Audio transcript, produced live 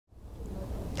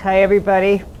Hi,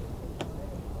 everybody.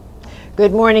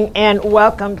 Good morning and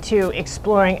welcome to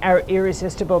Exploring Our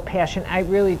Irresistible Passion. I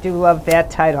really do love that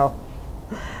title.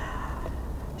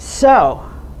 So,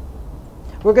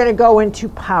 we're going to go into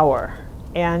power,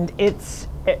 and it's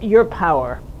your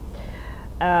power.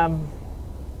 I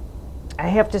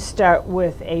have to start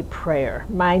with a prayer.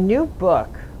 My new book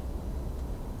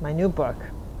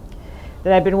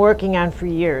that I've been working on for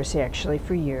years, actually,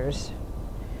 for years.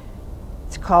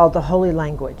 It's called The Holy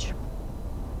Language.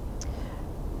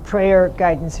 Prayer,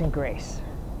 Guidance, and Grace.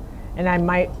 And I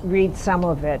might read some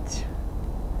of it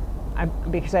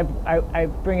because I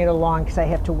bring it along because I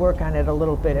have to work on it a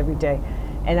little bit every day.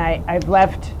 And I've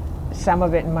left some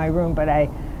of it in my room, but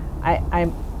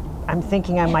I'm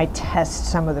thinking I might test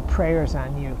some of the prayers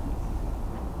on you.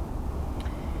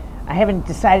 I haven't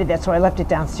decided that, so I left it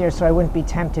downstairs so I wouldn't be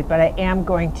tempted, but I am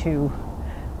going to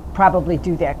probably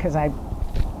do that because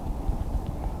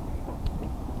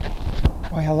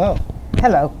Why, hello.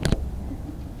 Hello.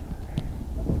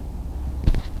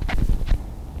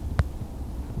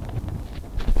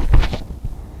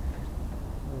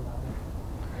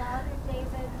 Louder,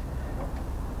 David.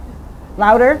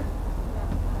 Louder?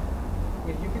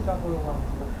 If you could talk a little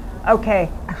louder. Okay.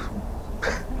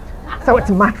 So it's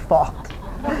my fault.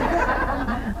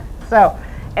 So,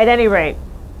 at any rate,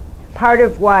 part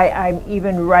of why I'm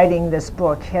even writing this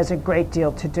book has a great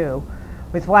deal to do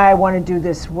with why I want to do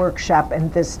this workshop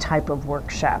and this type of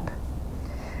workshop.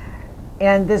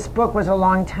 And this book was a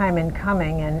long time in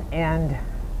coming, and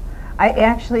I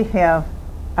actually have,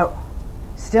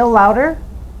 still louder?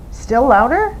 Still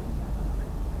louder?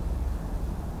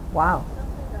 Wow.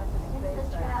 It's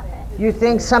the traffic. You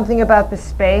think something about the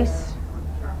space?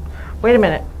 Wait a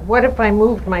minute, what if I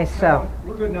moved myself?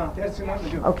 We're good now. That's enough to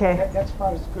do. Okay. That's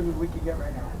about as good as we could get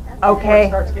right now. Okay.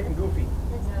 Before it starts getting goofy.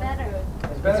 It's better.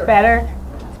 It's better. It's better?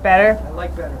 It's better? I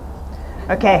like better.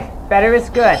 Okay, better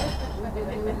is good.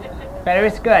 Better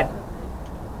is good.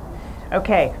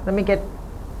 Okay, let me get,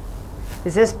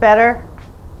 is this better?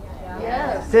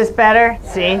 Yes. Is this better?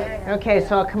 See? Okay,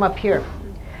 so I'll come up here.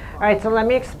 All right, so let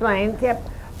me explain. Yep.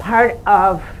 Part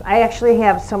of, I actually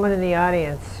have someone in the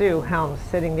audience, Sue Helms,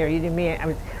 sitting there. You didn't meet,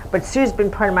 but Sue's been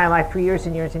part of my life for years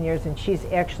and years and years, and she's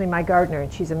actually my gardener,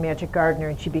 and she's a magic gardener,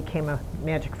 and she became a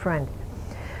magic friend.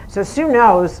 So Sue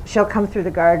knows, she'll come through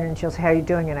the garden and she'll say, how are you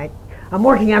doing? And I'm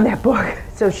working on that book.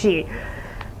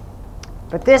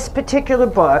 But this particular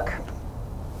book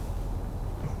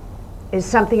is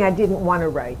something I didn't want to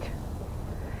write.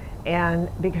 And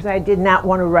because I did not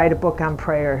want to write a book on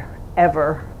prayer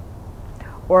ever,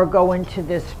 or go into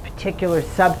this particular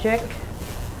subject.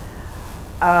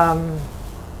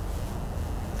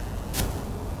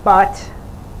 But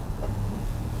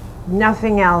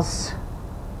nothing else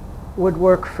would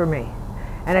work for me.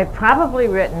 And I've probably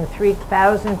written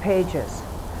 3,000 pages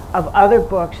of other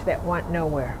books that went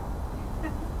nowhere.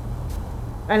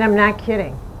 And I'm not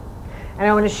kidding. And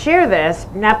I want to share this,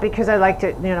 not because I like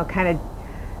to, kind of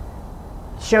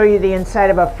show you the inside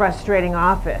of a frustrating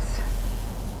office,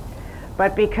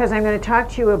 but because I'm going to talk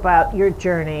to you about your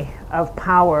journey of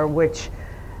power, which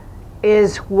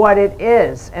is what it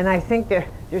is. And I think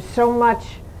there's so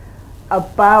much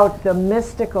about the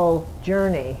mystical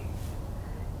journey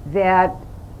that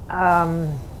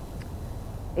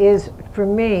is, for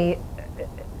me,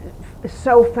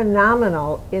 so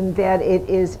phenomenal in that it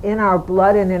is in our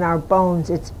blood and in our bones.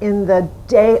 It's in the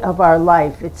day of our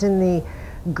life. It's in the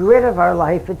grit of our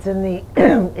life. It's in the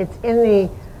it's in the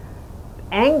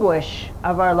anguish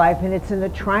of our life, and it's in the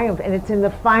triumph, and it's in the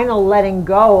final letting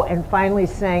go and finally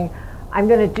saying, I'm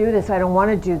going to do this. I don't want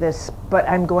to do this, but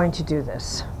I'm going to do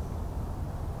this.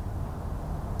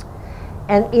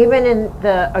 And even in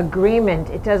the agreement,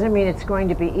 it doesn't mean it's going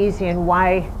to be easy. And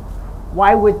why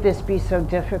would this be so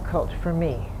difficult for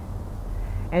me?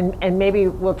 And maybe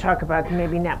we'll talk about,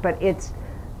 maybe not, but it's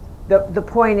the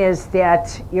point is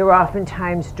that you're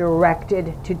oftentimes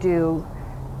directed to do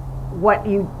what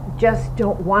you just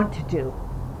don't want to do.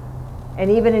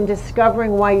 And even in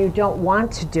discovering why you don't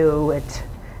want to do it,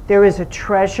 there is a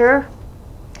treasure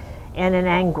and an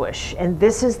anguish. And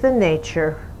this is the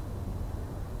nature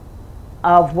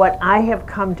of what I have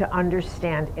come to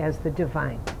understand as the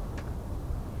divine.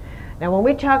 Now, when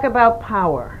we talk about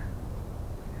power,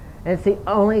 and it's the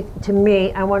only, to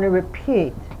me, I want to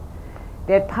repeat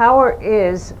that power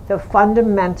is the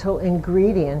fundamental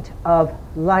ingredient of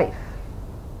life.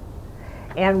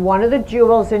 And one of the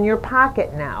jewels in your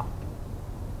pocket now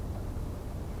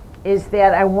is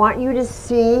that I want you to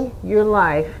see your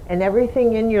life and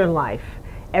everything in your life,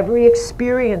 every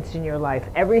experience in your life,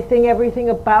 everything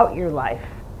about your life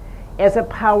as a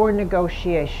power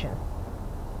negotiation.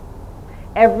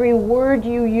 every word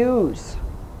you use,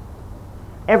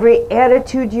 every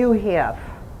attitude you have,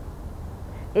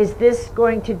 is this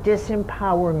going to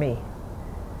disempower me?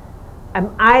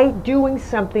 Am I doing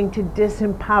something to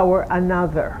disempower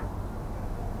another?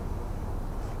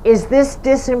 Is this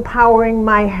disempowering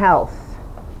my health?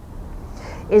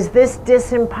 Is this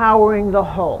disempowering the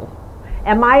whole?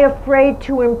 Am I afraid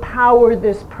to empower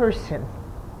this person?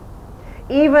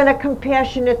 Even a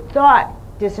compassionate thought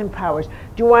disempowers.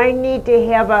 Do I need to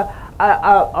have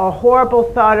a horrible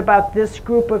thought about this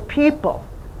group of people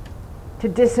to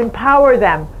disempower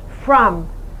them from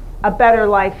a better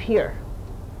life here?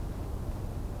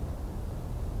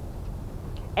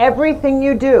 Everything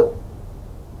you do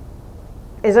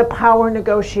is a power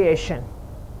negotiation.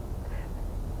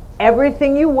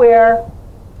 Everything you wear.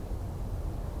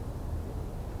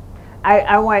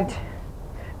 I want,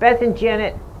 Beth and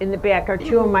Janet in the back are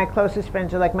two of my closest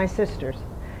friends, are like my sisters.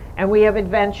 And we have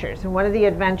adventures. And one of the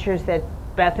adventures that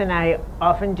Beth and I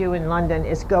often do in London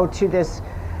is go to this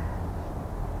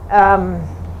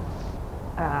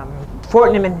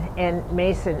Fortnum and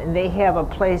Mason, and they have a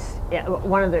place,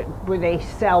 where they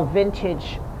sell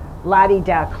vintage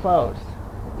la-di-da clothes.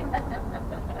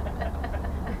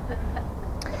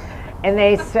 And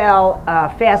they sell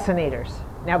fascinators.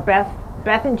 Now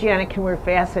Beth and Janet can wear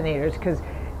fascinators because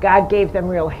God gave them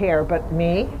real hair, but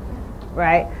me,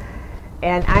 right?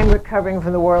 And I'm recovering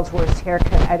from the world's worst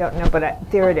haircut. I don't know,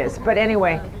 but there it is. But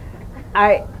anyway,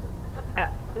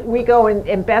 we go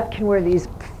and Beth can wear these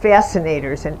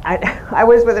fascinators. And I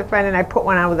was with a friend and I put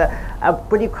one on with a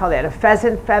what do you call that, a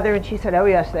pheasant feather? And she said, oh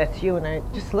yes, that's you. And I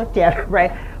just looked at her,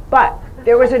 right? But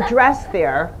there was a dress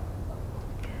there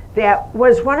that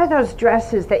was one of those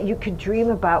dresses that you could dream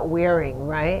about wearing,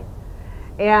 right?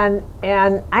 And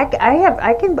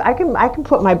I can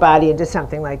put my body into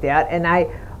something like that. And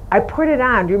I put it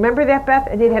on. Do you remember that, Beth?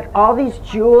 And it had all these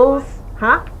jewels,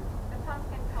 huh?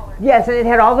 Yes, and it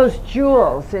had all those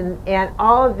jewels and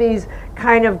all of these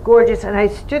kind of gorgeous. And I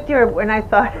stood there and I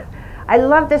thought, I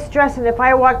love this dress. And if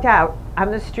I walked out on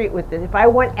the street with it, if I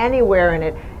went anywhere in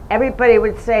it, everybody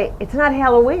would say, it's not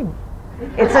Halloween.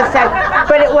 It's a set.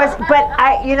 But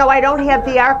I don't have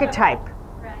the archetype.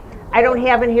 I don't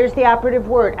have, and here's the operative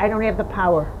word, I don't have the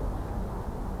power.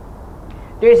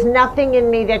 There's nothing in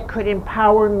me that could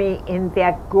empower me in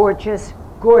that gorgeous,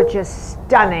 gorgeous,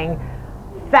 stunning,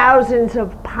 thousands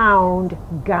of pound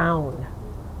gown.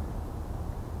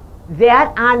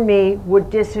 That on me would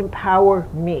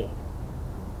disempower me,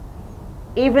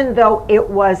 even though it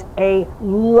was a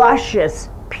luscious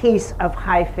piece of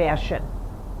high fashion.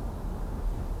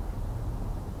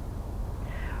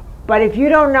 But if you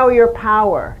don't know your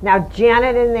power, now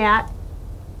Janet in that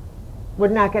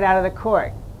would not get out of the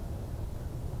court.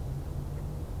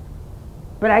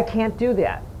 But I can't do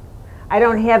that. I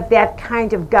don't have that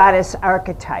kind of goddess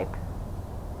archetype.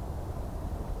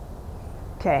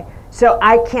 Okay, so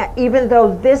I can't, even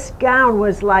though this gown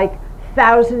was like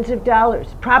thousands of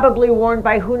dollars, probably worn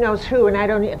by who knows who, and I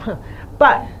don't,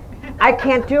 but I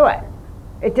can't do it.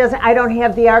 It doesn't, I don't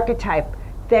have the archetype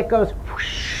that goes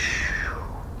whoosh,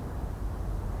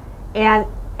 and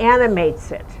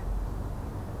animates it.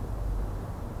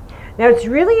 Now it's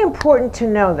really important to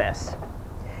know this.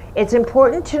 It's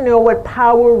important to know what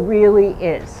power really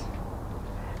is.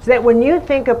 So that when you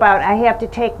think about, I have to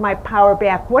take my power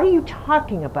back, what are you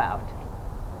talking about?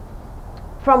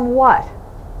 From what?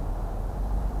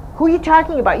 Who are you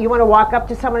talking about? You want to walk up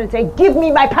to someone and say, give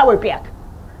me my power back.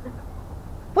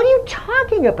 What are you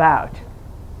talking about?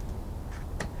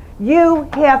 You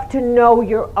have to know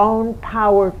your own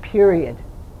power, period.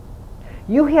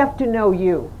 You have to know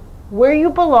you, where you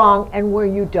belong and where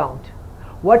you don't.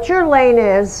 What your lane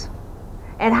is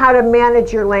and how to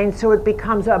manage your lane so it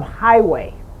becomes a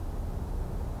highway.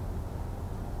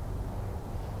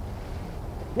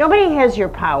 Nobody has your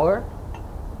power.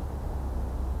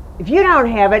 If you don't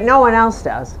have it, no one else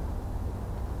does.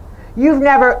 You've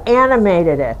never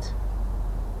animated it.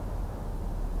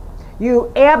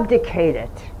 You abdicate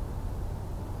it.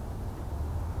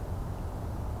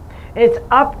 It's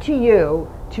up to you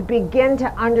to begin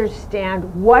to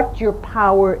understand what your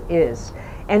power is.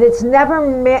 And it's never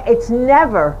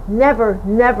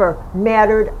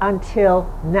mattered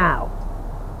until now.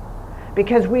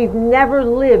 Because we've never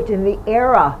lived in the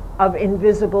era of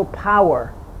invisible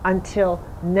power until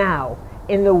now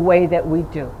in the way that we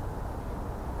do.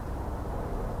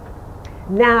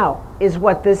 Now is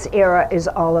what this era is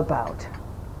all about.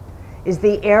 Is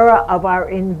the era of our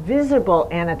invisible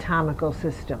anatomical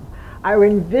system, our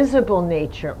invisible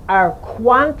nature, our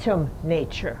quantum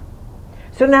nature.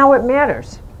 So now it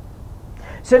matters.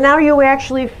 So now you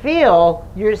actually feel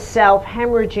yourself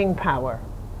hemorrhaging power.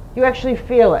 You actually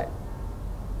feel it.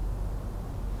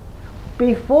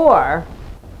 Before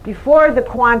the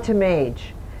quantum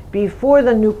age, before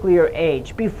the nuclear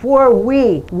age, before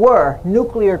we were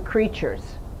nuclear creatures,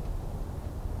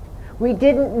 we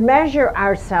didn't measure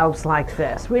ourselves like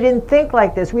this. We didn't think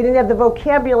like this. We didn't have the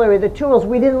vocabulary, the tools.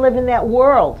 We didn't live in that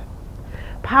world.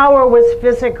 Power was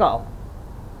physical.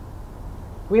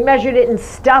 We measured it in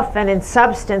stuff and in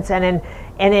substance and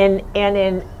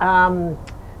in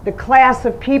the class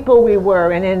of people we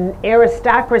were, and in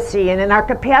aristocracy, and in our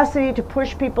capacity to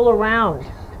push people around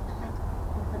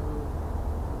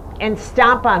and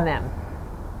stomp on them.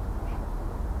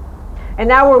 And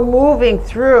now we're moving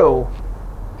through.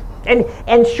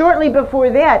 And shortly before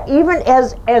that, even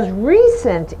as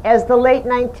recent as the late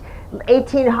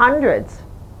 1800s,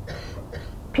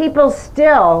 people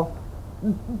still,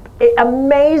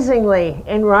 amazingly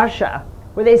in Russia,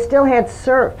 where they still had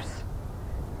serfs.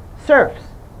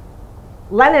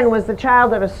 Lenin was the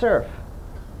child of a serf.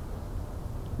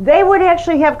 They would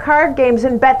actually have card games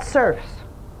and bet serfs.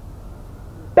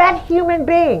 Bet human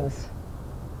beings.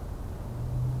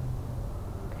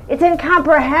 It's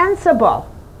incomprehensible.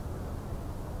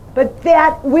 But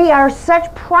that we are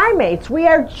such primates. We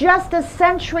are just a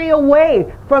century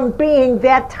away from being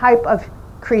that type of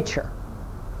creature,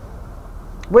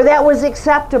 where that was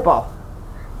acceptable,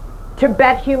 to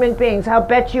bet human beings. I'll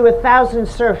bet you 1,000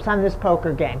 serfs on this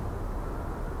poker game.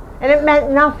 And it meant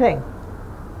nothing.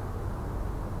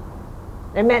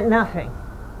 It meant nothing.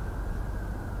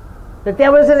 But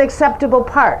that was an acceptable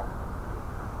part,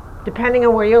 depending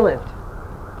on where you lived.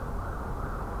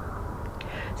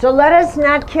 So let us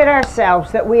not kid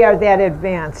ourselves that we are that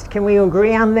advanced. Can we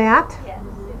agree on that? Yes.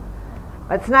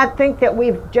 Let's not think that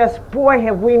we've just, boy,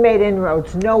 have we made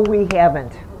inroads. No, we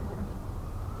haven't.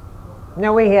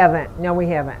 No, we haven't. No, we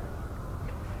haven't.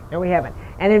 No, we haven't.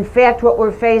 And in fact, what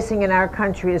we're facing in our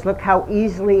country is, look how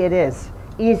easy it is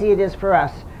for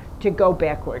us to go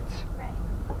backwards. Right.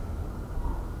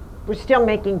 We're still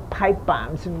making pipe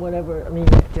bombs and whatever. I mean,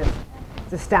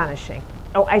 it's astonishing.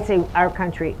 Oh, I say our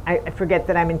country. I forget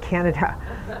that I'm in Canada.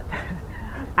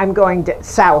 I'm going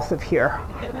south of here.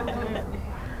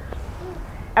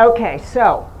 Okay,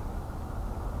 so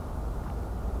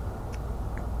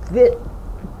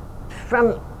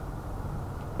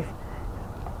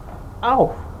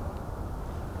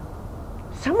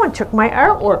someone took my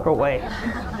artwork away.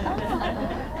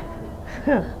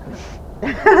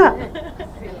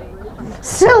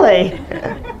 Silly.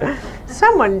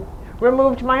 Someone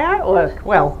removed my artwork.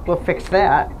 Well, we'll fix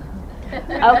that.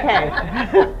 Okay.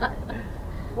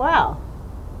 Wow.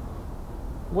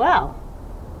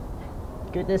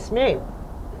 Goodness me.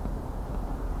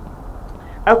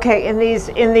 Okay, in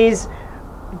these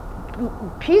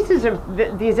pieces of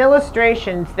these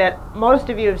illustrations that most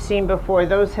of you have seen before,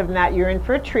 those have not, you're in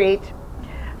for a treat.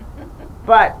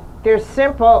 But they're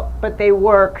simple, but they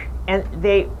work, and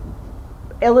they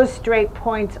illustrate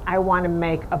points I want to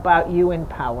make about you in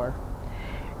power.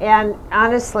 And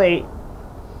honestly,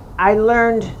 I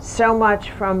learned so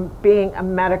much from being a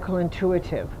medical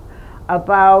intuitive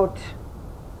about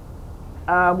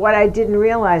what I didn't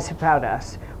realize about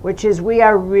us, which is we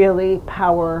are really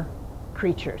power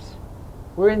creatures.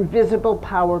 We're invisible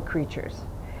power creatures.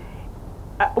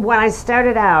 When I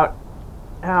started out,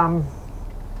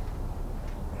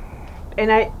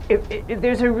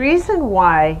 there's a reason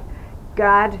why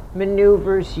God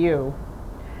maneuvers you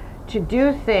to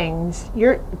do things.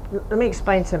 Let me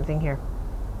explain something here.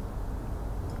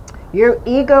 Your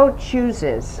ego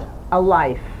chooses a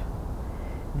life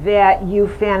that you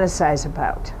fantasize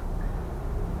about.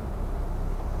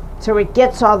 So it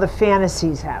gets all the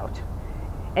fantasies out.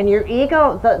 And your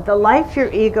ego, the life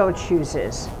your ego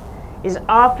chooses is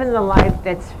often the life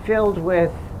that's filled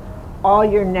with all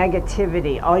your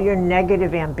negativity, all your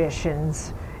negative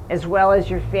ambitions, as well as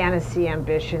your fantasy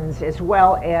ambitions, as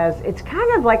well as, it's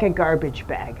kind of like a garbage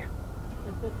bag.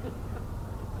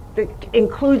 It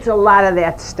includes a lot of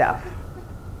that stuff.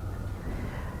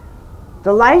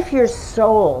 The life your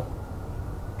soul,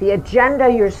 the agenda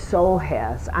your soul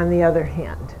has, on the other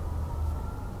hand,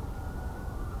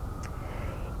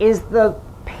 is the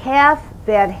path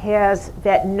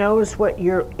that knows what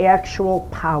your actual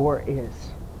power is.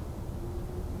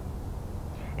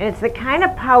 And it's the kind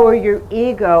of power your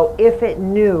ego, if it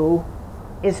knew,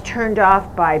 is turned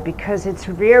off by, because it's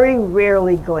very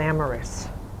rarely glamorous.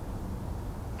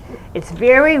 It's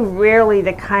very rarely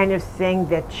the kind of thing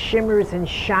that shimmers and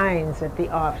shines at the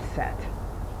offset.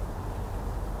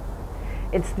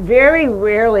 It's very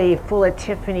rarely full of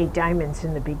Tiffany diamonds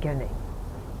in the beginning.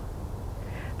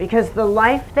 Because the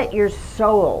life that your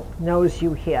soul knows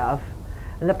you have,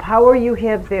 and the power you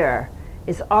have there,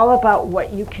 is all about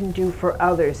what you can do for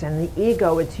others. And the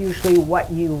ego, it's usually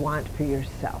what you want for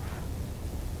yourself.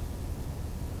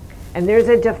 And there's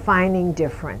a defining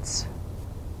difference.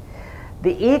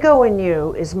 The ego in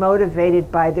you is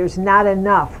motivated by there's not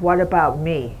enough, what about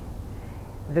me?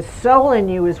 The soul in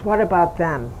you is what about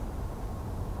them?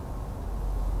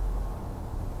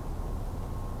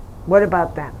 What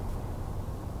about them?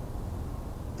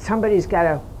 Somebody's got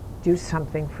to do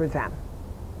something for them.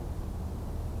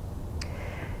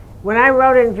 When I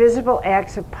wrote Invisible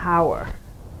Acts of Power,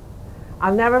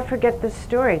 I'll never forget this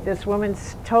story. This woman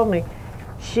told me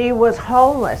she was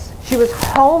homeless. She was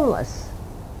homeless.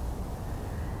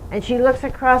 And she looks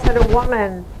across at a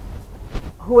woman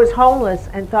who was homeless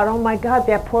and thought, oh my God,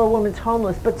 that poor woman's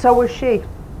homeless, but so was she.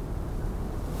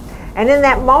 And in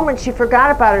that moment, she forgot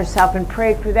about herself and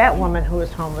prayed for that woman who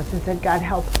was homeless and said, God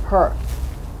help her.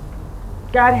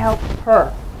 God help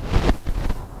her.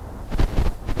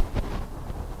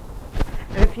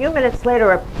 And a few minutes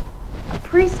later, a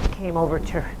priest came over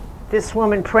to this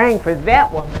woman praying for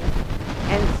that woman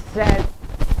and said,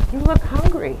 you look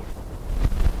hungry.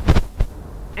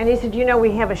 And he said, you know,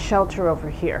 we have a shelter over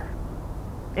here.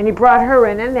 And he brought her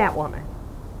in and that woman.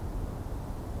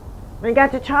 We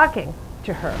got to talking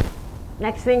to her.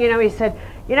 Next thing you know, he said,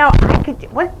 you know,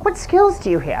 what skills do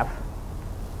you have?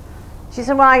 She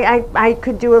said, well, I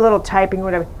could do a little typing,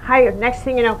 whatever. Next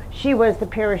thing you know, she was the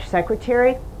parish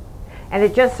secretary. And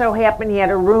it just so happened he had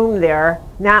a room there,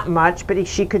 not much, but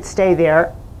she could stay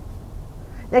there.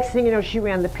 Next thing you know, she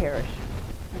ran the parish.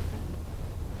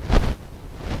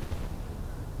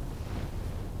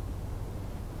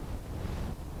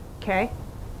 Okay?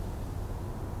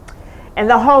 And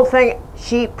the whole thing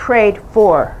she prayed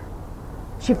for.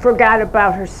 She forgot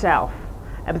about herself,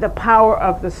 of the power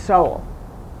of the soul.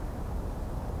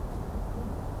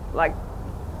 Like,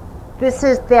 this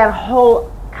is that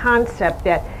whole concept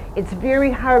that it's very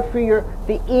hard for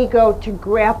the ego to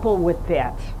grapple with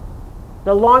that.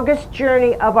 The longest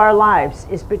journey of our lives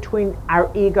is between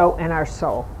our ego and our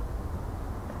soul.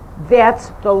 That's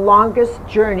the longest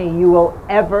journey you will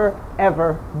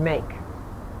ever make.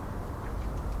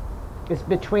 It's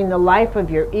between the life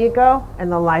of your ego and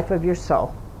the life of your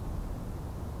soul.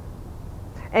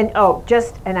 And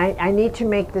I need to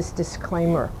make this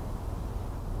disclaimer.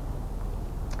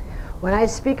 When I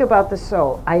speak about the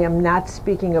soul, I am not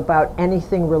speaking about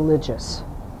anything religious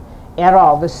at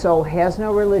all. The soul has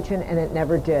no religion and it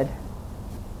never did.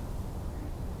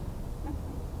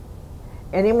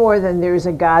 Any more than there's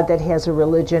a God that has a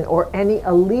religion or any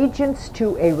allegiance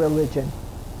to a religion.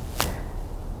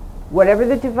 Whatever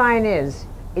the divine is,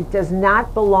 it does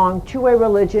not belong to a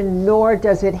religion, nor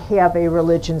does it have a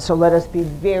religion. So let us be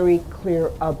very clear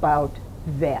about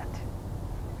that.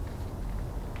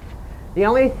 The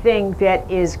only thing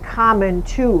that is common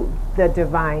to the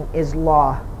divine is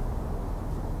law.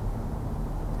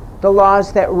 The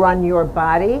laws that run your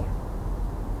body,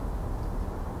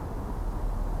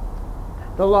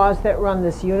 the laws that run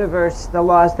this universe, the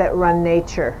laws that run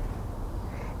nature.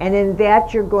 And in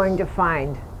that you're going to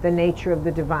find the nature of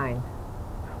the divine.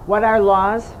 What are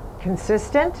laws?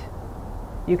 Consistent.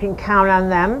 You can count on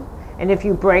them. And if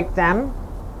you break them,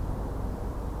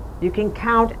 you can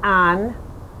count on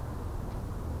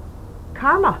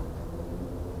karma.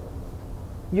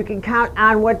 You can count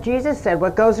on what Jesus said,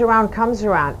 what goes around comes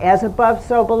around, as above,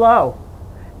 so below.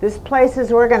 This place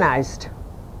is organized.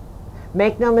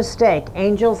 Make no mistake,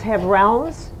 angels have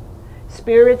realms,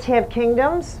 spirits have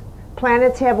kingdoms,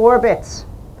 planets have orbits,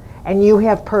 and you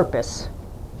have purpose.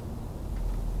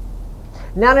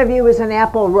 None of you is an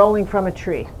apple rolling from a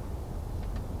tree.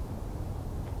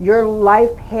 Your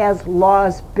life has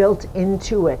laws built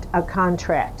into it, a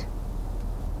contract.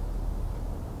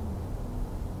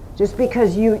 Just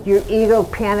because your ego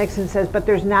panics and says, but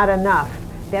there's not enough,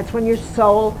 that's when your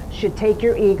soul should take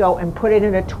your ego and put it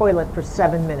in a toilet for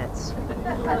 7 minutes.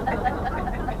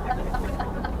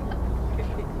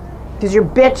 Because you're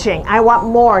bitching. I want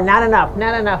more. Not enough.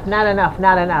 Not enough. Not enough.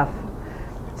 Not enough.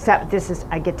 So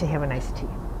I get to have a nice tea.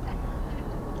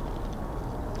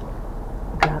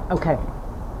 Okay.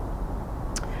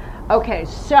 Okay,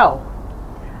 so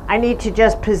I need to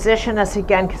just position us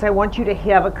again because I want you to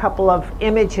have a couple of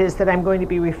images that I'm going to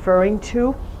be referring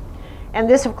to. And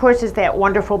this, of course, is that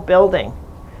wonderful building.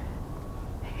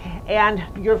 And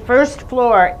your first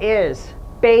floor is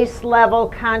base level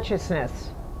consciousness,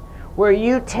 where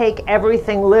you take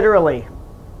everything literally,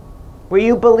 where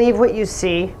you believe what you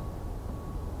see.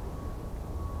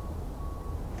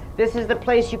 This is the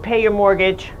place you pay your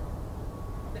mortgage.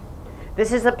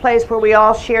 This is the place where we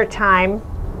all share time.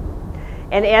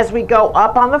 And as we go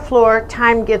up on the floor,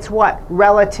 time gets what?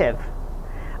 Relative.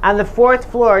 On the 4th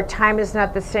floor, time is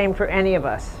not the same for any of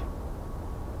us.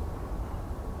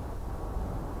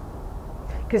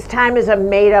 Because time is a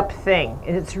made-up thing.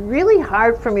 And it's really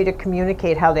hard for me to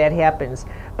communicate how that happens.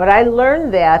 But I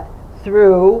learned that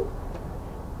through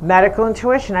medical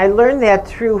intuition. I learned that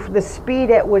through the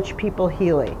speed at which people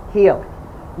heal.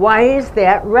 Why is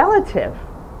that relative?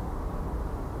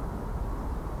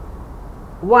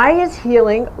 Why is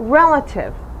healing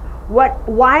relative?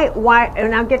 Why,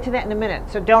 and I'll get to that in a minute,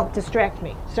 so don't distract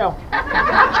me. So,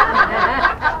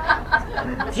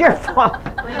 it's your fault.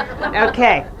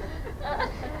 Okay.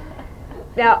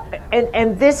 Now,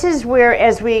 and this is where,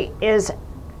 as we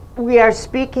are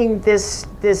speaking this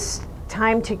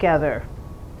time together,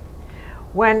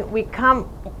 when we come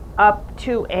up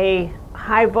to a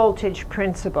high voltage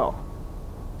principle,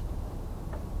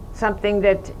 something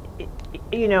that,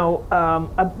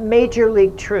 a major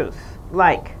league truth,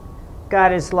 like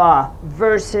God is law,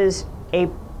 versus a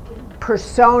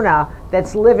persona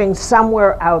that's living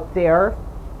somewhere out there,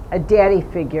 a daddy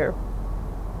figure.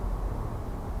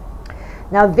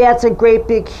 Now that's a great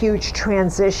big huge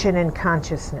transition in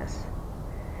consciousness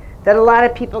that a lot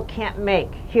of people can't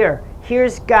make.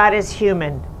 Here's God as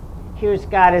human, here's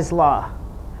God as law.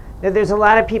 Now there's a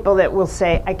lot of people that will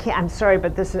say, I'm sorry,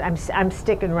 but I'm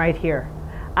sticking right here.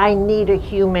 I need a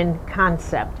human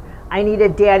concept. I need a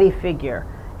daddy figure.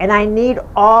 And I need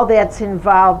all that's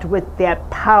involved with that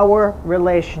power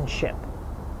relationship.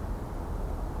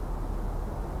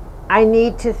 I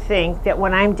need to think that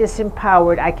when I'm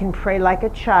disempowered, I can pray like a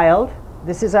child.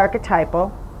 This is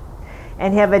archetypal.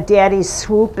 And have a daddy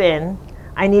swoop in.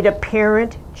 I need a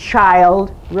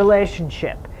parent-child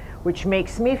relationship, which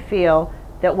makes me feel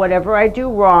that whatever I do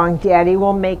wrong, daddy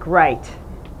will make right.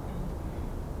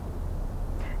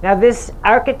 Now this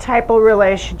archetypal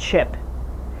relationship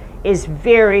is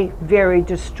very, very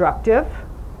destructive,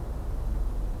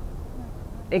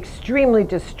 extremely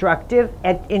destructive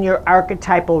in your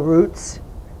archetypal roots.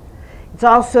 It's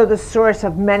also the source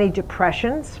of many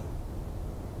depressions,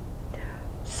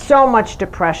 so much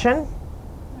depression.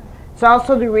 It's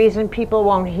also the reason people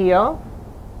won't heal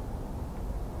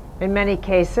in many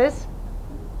cases,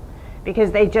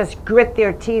 because they just grit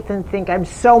their teeth and think, I'm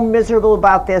so miserable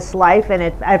about this life, and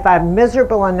if I'm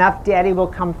miserable enough, daddy will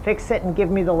come fix it and give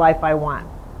me the life I want.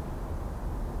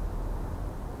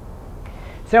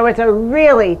 So it's a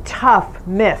really tough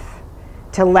myth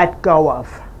to let go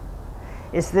of.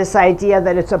 It's this idea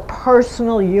that it's a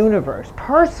personal universe.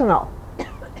 Personal.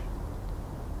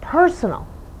 Personal.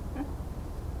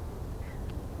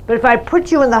 But if I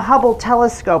put you in the Hubble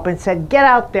telescope and said, get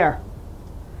out there,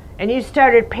 and you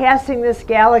started passing this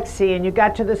galaxy, and you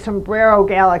got to the Sombrero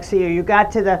galaxy, or you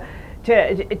got to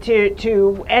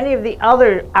any of the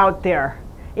other out there,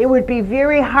 it would be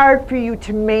very hard for you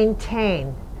to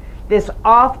maintain this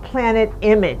off-planet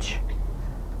image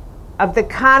of the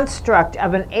construct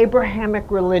of an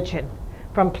Abrahamic religion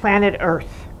from planet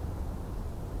Earth.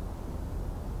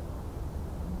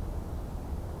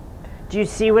 Do you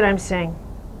see what I'm saying?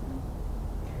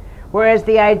 Whereas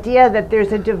the idea that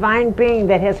there's a divine being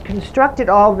that has constructed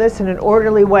all this in an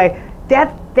orderly way,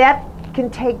 that can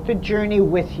take the journey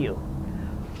with you.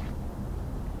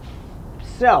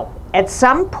 So, at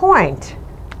some point,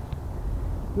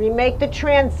 we make the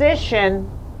transition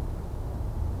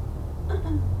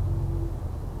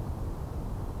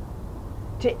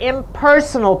to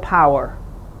impersonal power.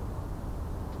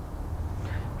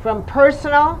 From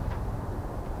personal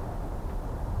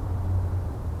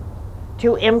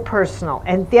to impersonal,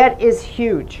 and that is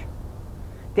huge.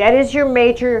 That is your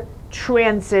major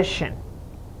transition.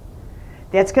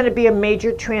 That's going to be a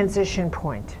major transition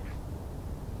point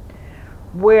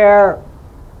where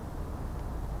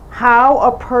how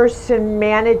a person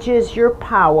manages your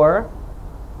power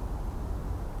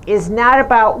is not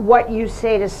about what you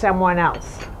say to someone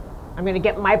else. I'm going to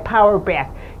get my power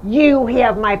back. You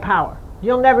have my power.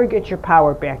 You'll never get your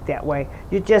power back that way.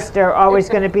 You just are always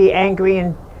going to be angry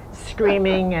and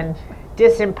screaming and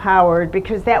disempowered,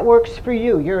 because that works for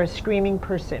you. You're a screaming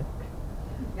person.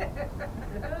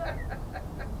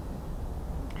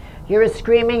 You're a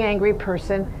screaming, angry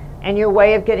person, and your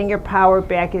way of getting your power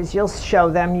back is you'll show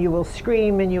them, you will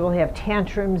scream, and you will have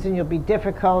tantrums, and you'll be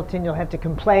difficult, and you'll have to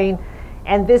complain.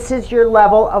 And this is your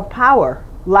level of power.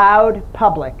 Loud,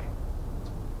 public.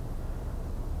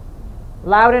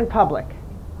 Loud and public.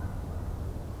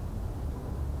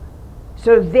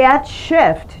 So that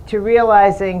shift to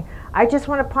realizing, I just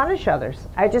want to punish others.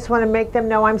 I just want to make them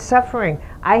know I'm suffering.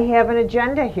 I have an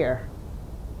agenda here.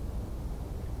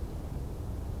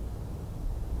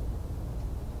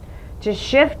 to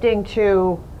shifting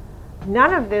to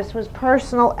none of this was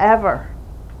personal ever.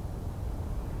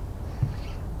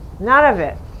 None of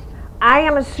it. I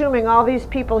am assuming all these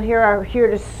people here are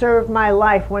here to serve my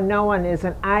life when no one is,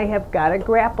 and I have got to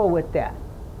grapple with that.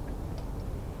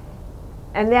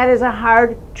 And that is a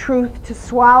hard truth to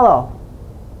swallow.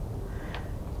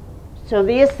 So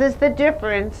this is the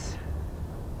difference.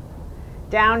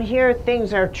 Down here,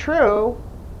 things are true.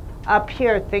 Up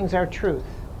here, things are truth.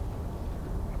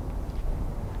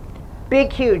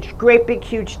 Big, huge, great big,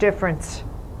 huge difference.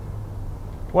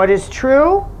 What is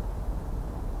true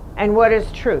and what is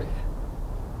truth?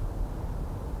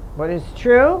 What is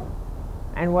true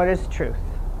and what is truth?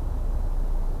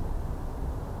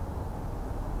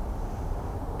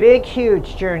 Big,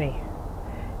 huge journey.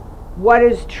 What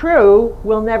is true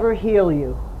will never heal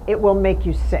you. It will make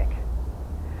you sick.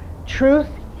 Truth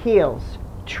heals.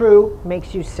 True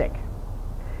makes you sick.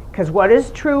 Because what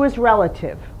is true is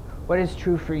relative. What is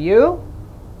true for you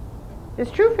is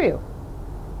true for you.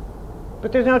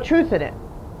 But there's no truth in it.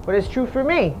 What is true for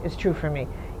me is true for me.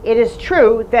 It is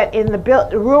true that in the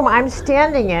room I'm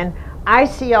standing in, I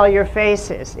see all your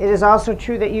faces. It is also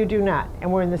true that you do not,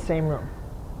 and we're in the same room.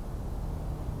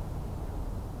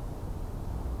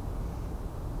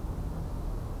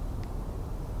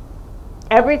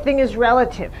 Everything is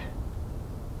relative.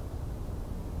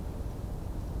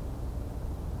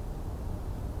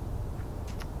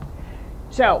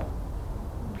 So,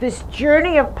 this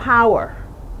journey of power,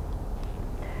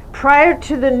 prior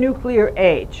to the nuclear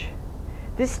age,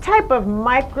 this type of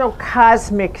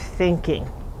microcosmic thinking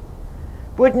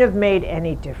wouldn't have made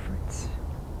any difference.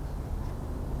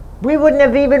 We wouldn't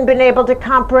have even been able to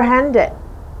comprehend it.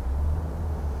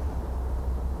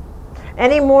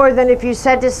 Any more than if you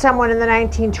said to someone in the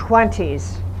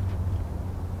 1920s,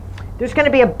 there's going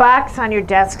to be a box on your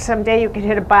desk someday, you can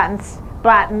hit a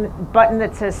button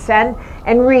that says send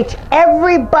and reach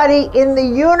everybody in the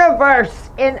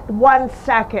universe in 1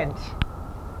 second.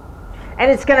 And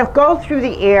it's going to go through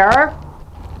the air.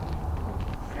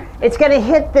 It's going to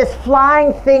hit this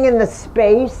flying thing in the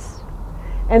space.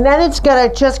 And then it's going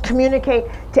to just communicate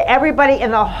to everybody in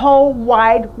the whole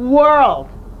wide world.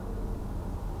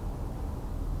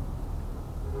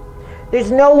 There's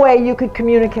no way you could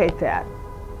communicate that.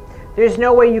 There's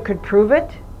no way you could prove it.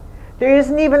 There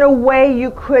isn't even a way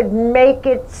you could make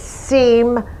it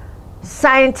seem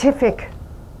scientific,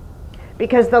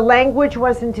 because the language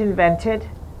wasn't invented.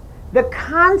 The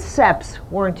concepts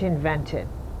weren't invented.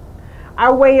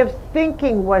 Our way of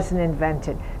thinking wasn't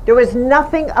invented. There was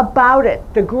nothing about it.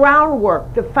 The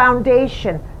groundwork, the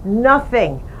foundation,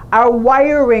 nothing. Our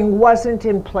wiring wasn't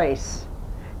in place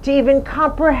to even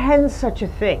comprehend such a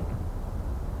thing.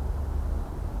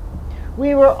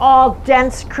 We were all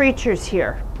dense creatures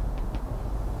here.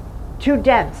 Too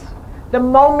dense. The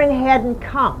moment hadn't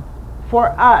come for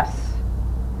us,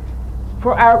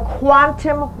 for our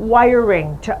quantum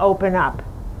wiring to open up.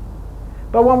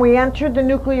 But when we entered the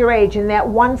nuclear age, in that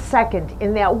 1 second,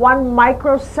 in that 1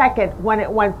 microsecond when it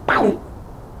went poof,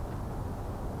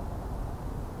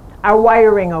 our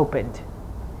wiring opened.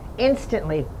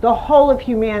 Instantly, the whole of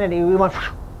humanity, we went,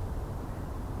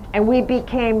 and we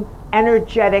became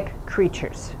energetic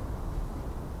creatures.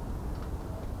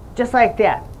 Just like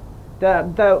that.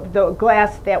 The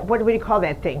glass, that, what do we call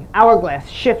that thing? Hourglass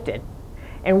shifted.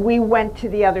 And we went to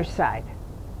the other side.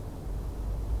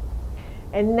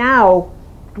 And now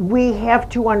we have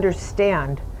to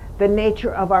understand the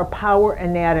nature of our power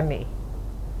anatomy.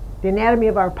 The anatomy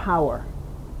of our power.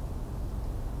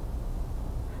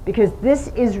 Because this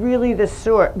is really the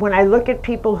sort, when I look at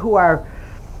people who are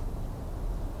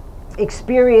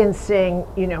experiencing,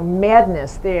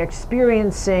 madness, they're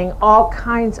experiencing all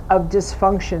kinds of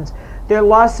dysfunctions, their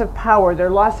loss of power, their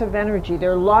loss of energy,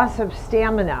 their loss of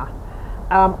stamina,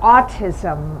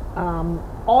 autism,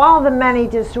 all the many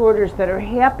disorders that are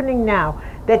happening now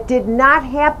that did not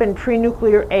happen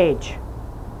pre-nuclear age.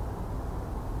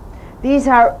 These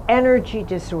are energy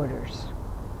disorders.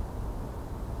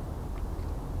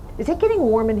 Is it getting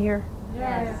warm in here?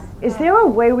 Yes. Is there a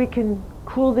way we can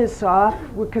cool this off?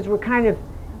 Because we're kind of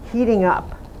heating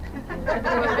up.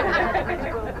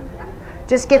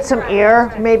 Just get some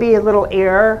air, maybe a little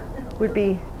air would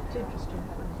be.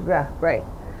 Yeah, right.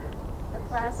 The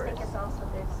plastic is also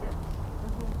good too.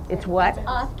 It's what?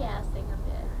 Off-gassing a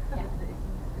bit. Yeah.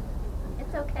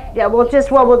 It's okay. Yeah, we'll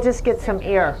just get some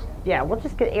air. Yeah, we'll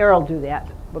just get air. I'll do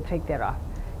that. We'll take that off.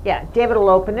 Yeah, David will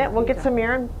open it. We'll get some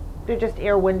air, and they're just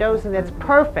air windows, and that's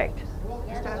perfect.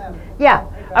 Yeah.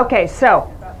 Okay.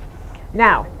 So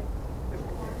now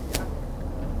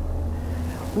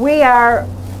we have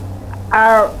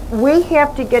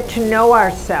to get to know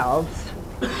ourselves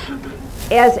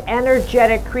as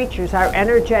energetic creatures, our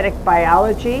energetic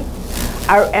biology,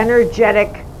 our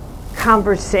energetic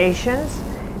conversations,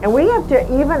 and we have to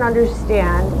even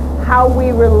understand how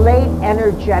we relate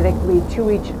energetically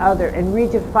to each other and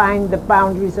redefine the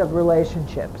boundaries of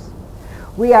relationships.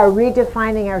 We are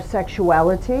redefining our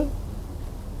sexuality.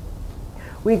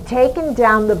 We've taken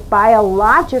down the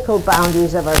biological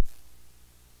boundaries of our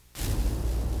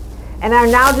and are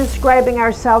now describing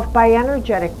ourselves by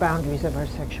energetic boundaries of our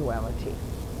sexuality.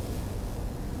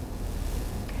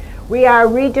 We are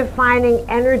redefining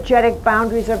energetic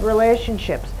boundaries of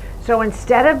relationships. So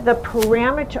instead of the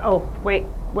parameter, oh, wait.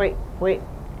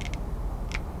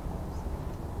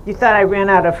 You thought I ran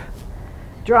out of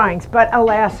drawings, but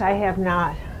alas, I have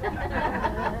not.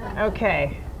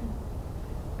 Okay.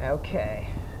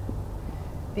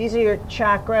 These are your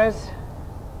chakras.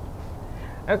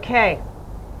 Okay.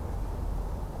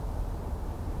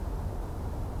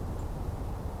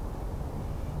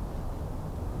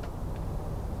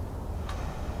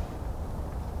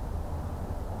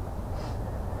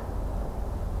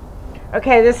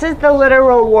 Okay, this is the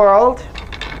literal world.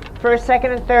 First,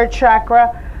 second, and third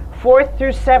chakra. 4th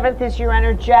through 7th is your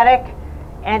energetic.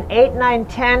 And 8, 9,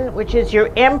 10, which is your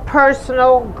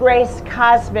impersonal grace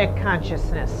cosmic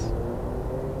consciousness.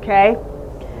 Okay?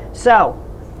 So,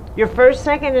 your first,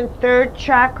 second, and third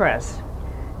chakras.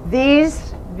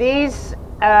 These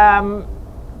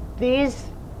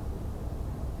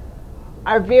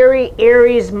are very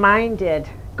Aries-minded.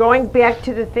 Going back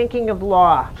to the thinking of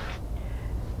law.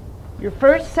 Your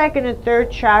first, second, and third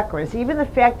chakras, even the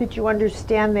fact that you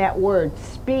understand that word,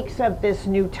 speaks of this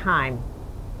new time.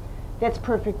 That's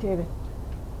perfect, David.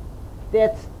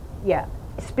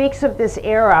 Speaks of this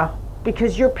era,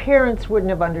 because your parents wouldn't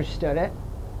have understood it,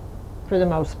 for the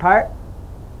most part.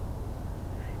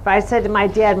 If I said to my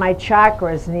dad, my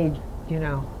chakras need,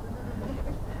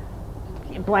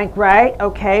 blank, right?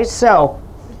 Okay, so,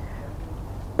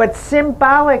 but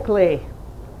symbolically,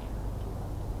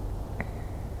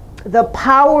 the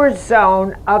power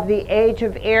zone of the age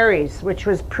of Aries, which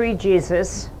was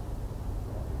pre-Jesus,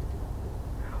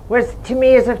 was to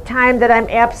me is a time that I'm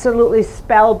absolutely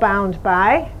spellbound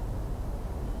by.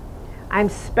 I'm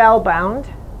spellbound.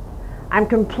 I'm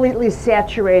completely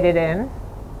saturated in.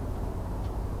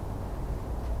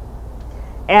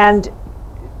 And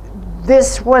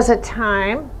this was a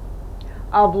time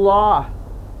of law.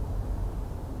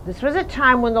 This was a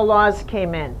time when the laws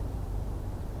came in.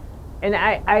 And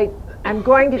I'm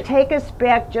going to take us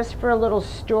back just for a little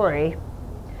story,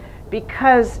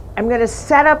 because I'm going to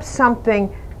set up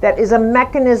something that is a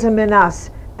mechanism in us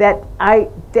that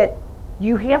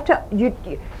you have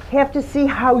to see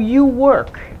how you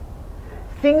work.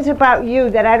 Things about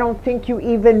you that I don't think you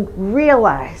even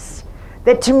realize,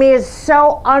 that to me is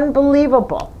so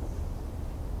unbelievable.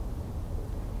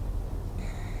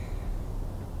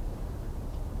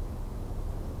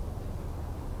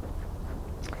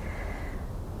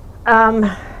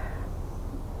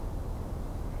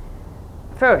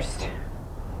 First,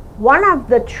 one of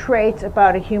the traits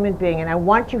about a human being, and I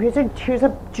want you, here's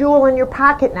a jewel in your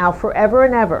pocket now forever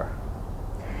and ever,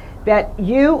 that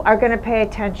you are going to pay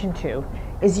attention to,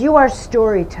 is you are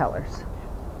storytellers.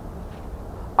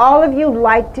 All of you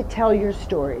like to tell your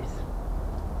stories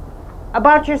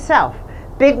about yourself.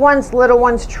 Big ones, little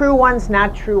ones, true ones,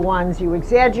 not true ones. You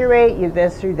exaggerate, you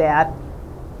this or that.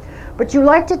 But you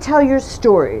like to tell your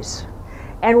stories.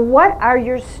 And what are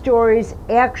your stories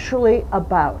actually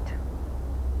about?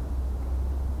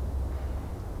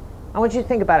 I want you to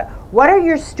think about it. What are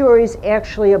your stories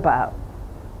actually about?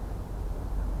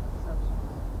 Perceptions.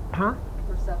 Huh?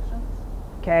 Perceptions.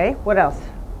 Okay, what else?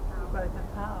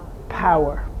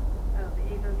 Power. Oh,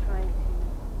 the ego trying to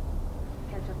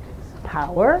catch up to the system.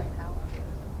 Power.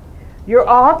 You're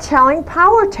all telling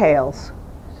power tales.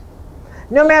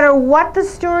 No matter what the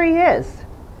story is,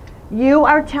 you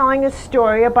are telling a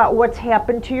story about what's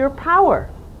happened to your power.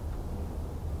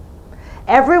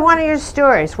 Every one of your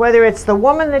stories, whether it's the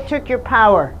woman that took your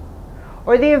power,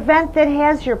 or the event that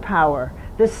has your power,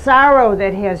 the sorrow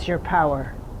that has your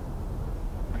power,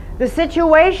 the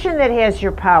situation that has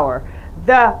your power,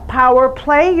 the power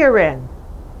play you're in.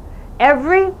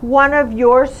 Every one of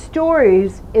your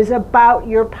stories is about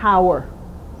your power.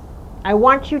 I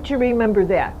want you to remember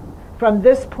that from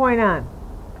this point on.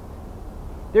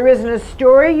 There isn't a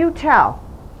story you tell,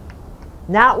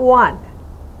 not one,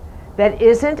 that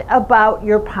isn't about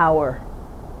your power.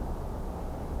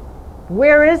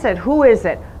 Where is it? Who is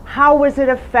it? How was it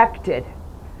affected?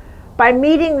 By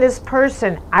meeting this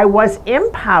person, I was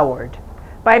empowered.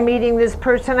 By meeting this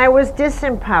person, I was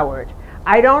disempowered.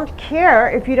 I don't care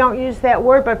if you don't use that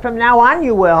word, but from now on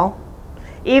you will.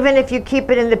 even if you keep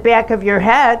it in the back of your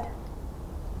head.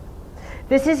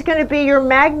 This is going to be your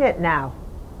magnet now.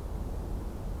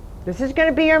 This is going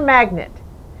to be your magnet.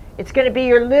 It's going to be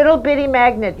your little bitty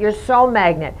magnet, your soul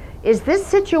magnet. Is this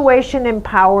situation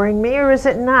empowering me or is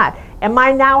it not? Am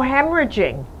I now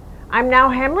hemorrhaging? I'm now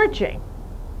hemorrhaging.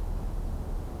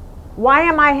 Why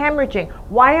am I hemorrhaging?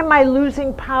 Why am I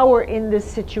losing power in this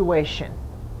situation?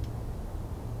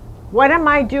 What am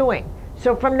I doing?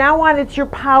 So from now on, it's your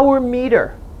power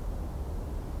meter.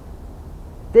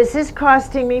 This is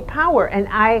costing me power, and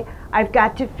I've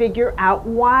got to figure out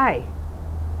why.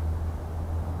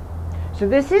 So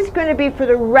this is going to be for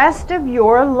the rest of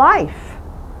your life.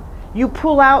 You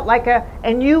pull out like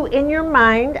and you, in your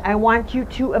mind, I want you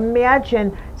to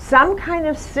imagine some kind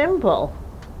of symbol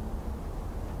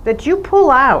that you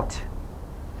pull out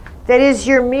that is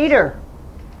your meter.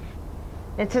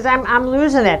 It says, I'm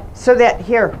losing it. So that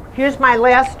here's my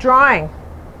last drawing.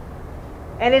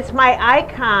 And it's my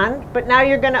icon, but now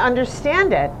you're going to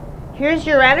understand it. Here's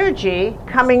your energy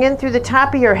coming in through the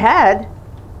top of your head.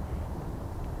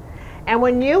 And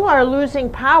when you are losing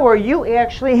power, you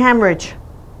actually hemorrhage.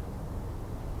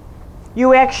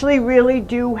 You actually really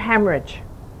do hemorrhage.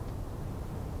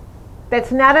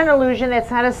 That's not an illusion.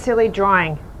 That's not a silly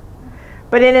drawing.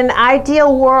 But in an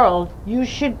ideal world, you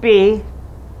should be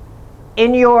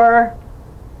in your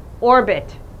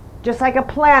orbit, just like a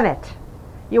planet.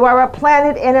 You are a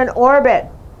planet in an orbit.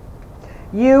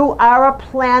 You are a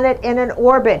planet in an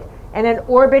orbit. And an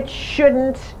orbit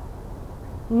shouldn't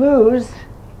lose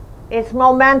its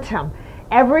momentum.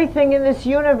 Everything in this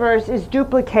universe is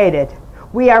duplicated.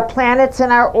 We are planets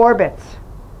in our orbits.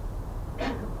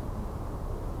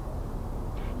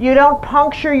 You don't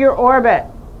puncture your orbit.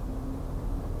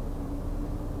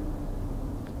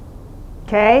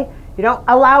 Okay? You don't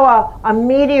allow a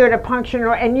meteor to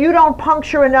puncture, and you don't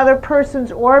puncture another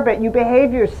person's orbit. You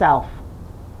behave yourself.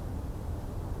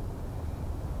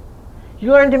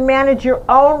 You learn to manage your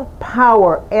own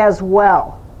power as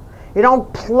well. You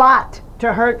don't plot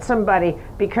to hurt somebody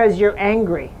because you're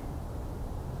angry.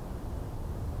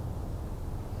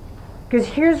 Because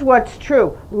here's what's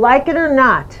true. Like it or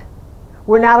not,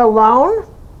 we're not alone.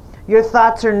 Your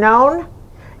thoughts are known.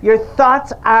 Your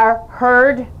thoughts are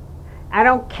heard. I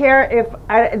don't care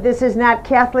if this is not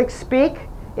Catholic speak.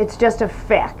 It's just a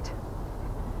fact.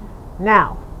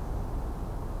 Now,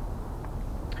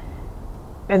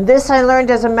 and this I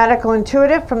learned as a medical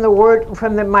intuitive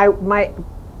from my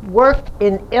work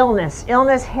in illness.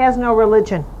 Illness has no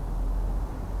religion.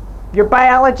 Your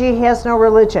biology has no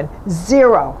religion.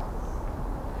 Zero.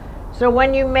 So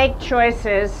when you make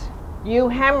choices, you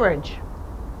hemorrhage.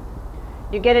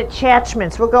 You get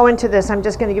attachments. We'll go into this. I'm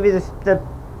just going to give you the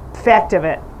fact of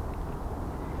it.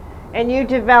 And you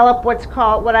develop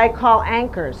what I call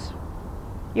anchors.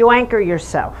 You anchor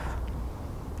yourself.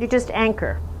 You just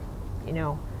anchor.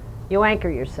 You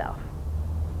anchor yourself.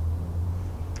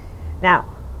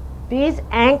 Now, these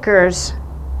anchors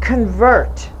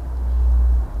convert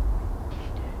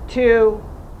to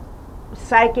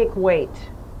psychic weight.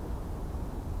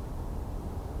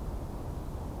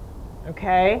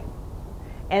 Okay?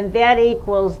 And that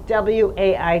equals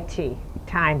WAIT,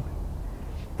 time.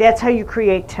 That's how you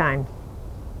create time.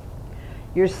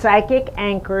 Your psychic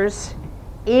anchors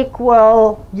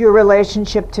equal your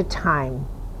relationship to time.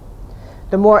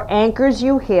 The more anchors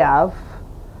you have,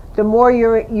 the more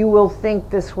you will think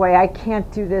this way. I can't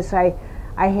do this. I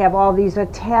have all these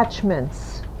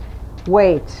attachments.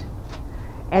 Wait.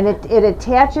 And it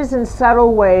attaches in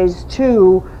subtle ways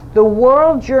to the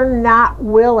world you're not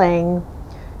willing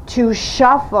to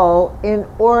shuffle in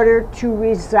order to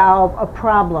resolve a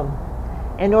problem,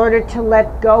 in order to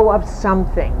let go of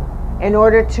something, in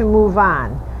order to move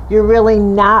on. You're really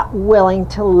not willing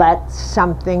to let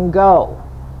something go.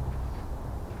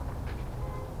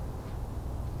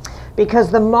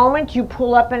 Because the moment you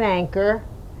pull up an anchor,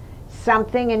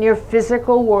 something in your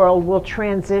physical world will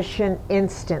transition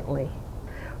instantly.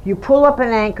 You pull up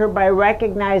an anchor by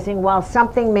recognizing while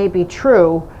something may be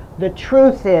true, the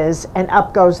truth is, and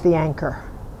up goes the anchor.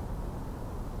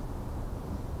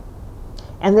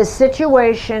 And the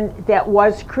situation that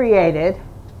was created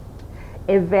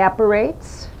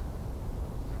evaporates,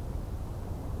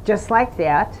 just like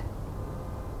that.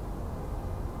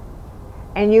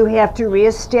 And you have to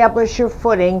reestablish your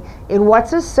footing in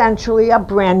what's essentially a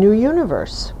brand new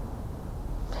universe.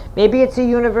 Maybe it's a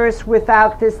universe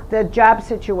without the job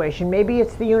situation. Maybe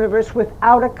it's the universe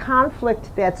without a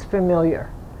conflict that's familiar.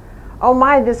 Oh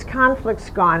my, this conflict's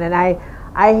gone, and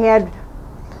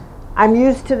I'm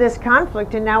used to this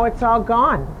conflict, and now it's all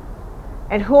gone.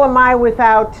 And who am I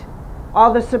without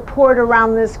all the support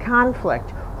around this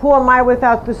conflict? Who am I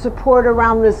without the support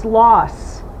around this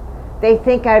loss? They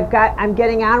think I'm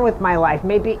getting on with my life.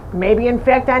 Maybe in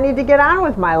fact I need to get on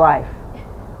with my life.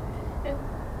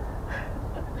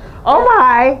 Oh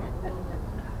my.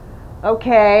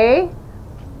 Okay,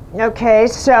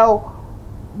 so,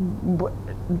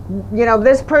 you know,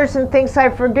 this person thinks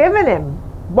I've forgiven him.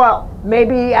 Well,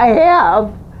 maybe I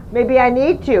have. Maybe I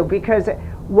need to, because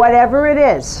whatever it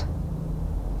is,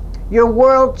 your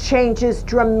world changes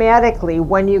dramatically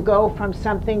when you go from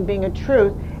something being a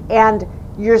truth, and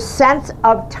your sense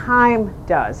of time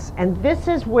does. And this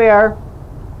is where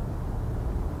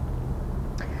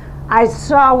I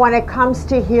saw, when it comes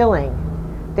to healing,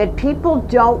 that people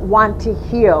don't want to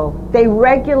heal. They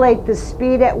regulate the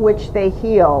speed at which they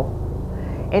heal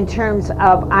in terms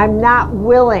of, I'm not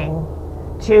willing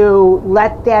to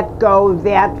let that go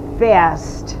that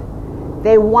fast.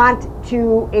 They want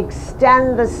to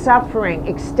extend the suffering,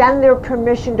 extend their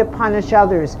permission to punish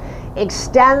others,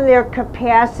 extend their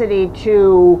capacity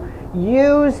to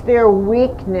use their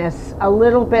weakness a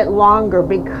little bit longer,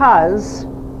 because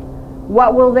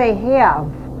what will they have?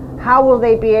 How will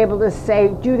they be able to say,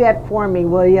 do that for me,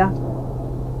 will you?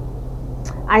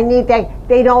 I need that.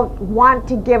 They don't want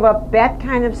to give up that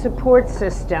kind of support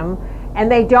system,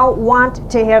 and they don't want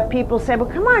to have people say, well,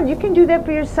 come on, you can do that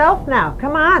for yourself now.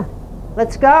 Come on,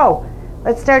 let's go.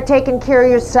 Let's start taking care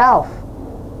of yourself.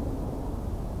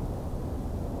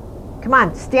 Come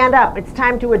on, stand up. It's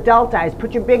time to adultize.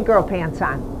 Put your big girl pants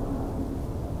on.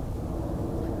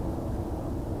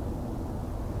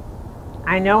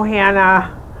 I know,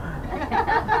 Hannah.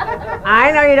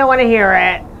 I know you don't want to hear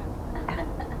it,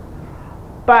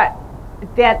 but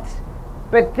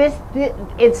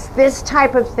it's this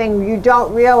type of thing. You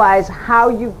don't realize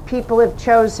how people have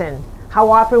chosen, how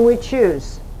often we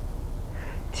choose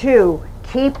to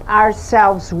keep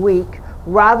ourselves weak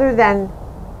rather than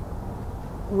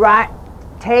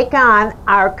take on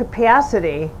our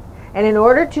capacity. And in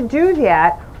order to do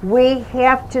that, we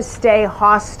have to stay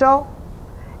hostile,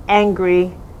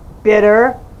 angry,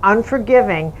 bitter,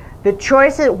 unforgiving. The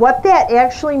choice is, what that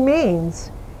actually means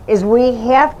is we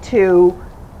have to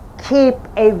keep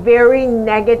a very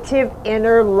negative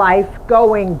inner life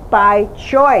going by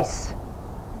choice.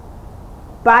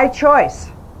 By choice.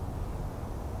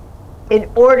 In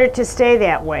order to stay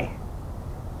that way.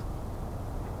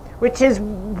 Which is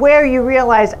where you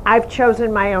realize, I've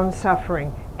chosen my own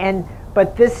suffering.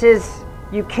 But this is,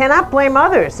 you cannot blame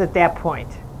others at that point.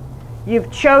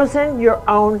 You've chosen your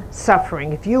own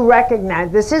suffering. If you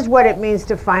recognize, this is what it means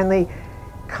to finally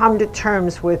come to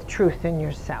terms with truth in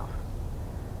yourself.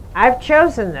 I've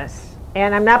chosen this,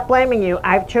 and I'm not blaming you.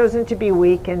 I've chosen to be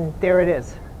weak, and there it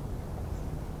is.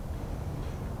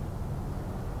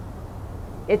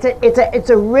 It's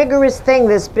a rigorous thing,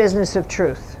 this business of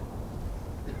truth.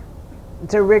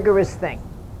 It's a rigorous thing.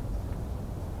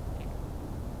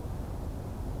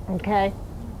 Okay?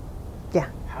 Yeah.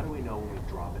 How do we know when we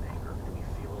drop an anchor? Do we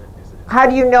feel it? Is it? How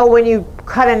do you know when you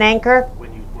cut an anchor?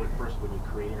 When you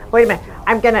create an anchor. Wait a minute.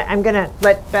 I'm gonna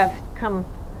let Beth come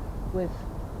with.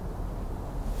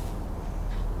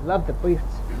 Love the briefs.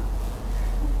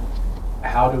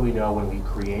 How do we know when we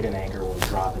create an anchor, when we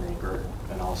drop an anchor,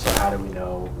 and also how do we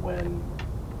know when?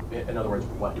 In other words,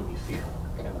 what do we feel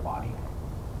in the body?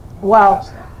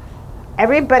 Well,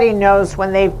 everybody knows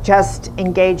when they've just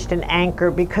engaged an anchor,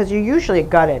 because you're usually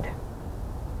gutted.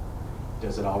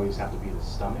 Does it always have to be the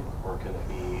stomach, or can it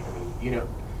be? I mean, you know.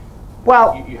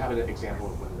 Well, you have an example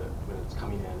of when it's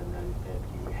coming in and then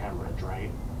you hemorrhage,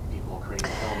 right? People create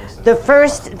illness.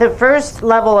 The first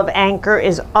level of anchor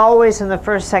is always in the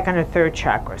first, second, or third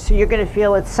chakra. So you're going to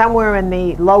feel it somewhere in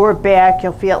the lower back.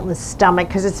 You'll feel it in the stomach,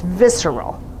 because it's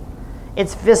visceral.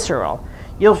 It's visceral.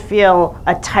 You'll feel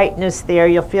a tightness there.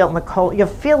 You'll feel it in the cold. You'll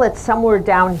feel it somewhere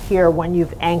down here when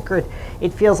you've anchored.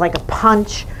 It feels like a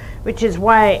punch, which is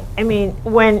why, I mean,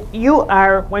 when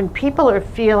people are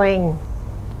feeling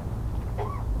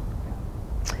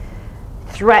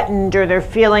threatened, or they're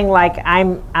feeling like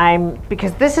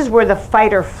because this is where the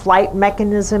fight or flight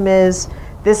mechanism is.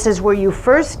 This is where you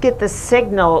first get the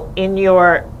signal in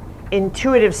your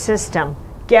intuitive system.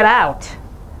 Get out.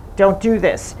 Don't do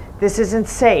this. This isn't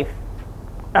safe.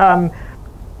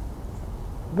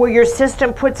 Where your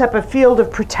system puts up a field of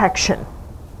protection.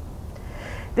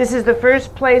 This is the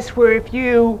first place where, if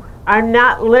you are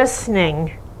not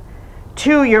listening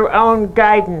to your own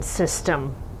guidance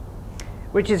system,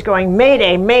 which is going,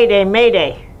 Mayday, Mayday,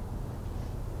 Mayday,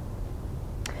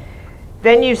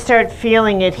 then you start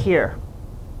feeling it here.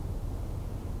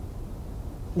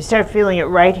 You start feeling it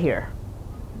right here.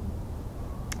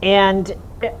 And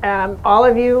all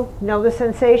of you know the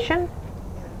sensation?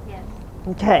 Yes.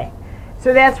 Okay.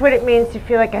 So that's what it means to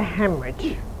feel like a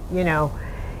hemorrhage, you know.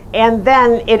 And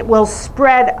then it will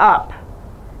spread up.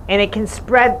 And it can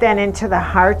spread then into the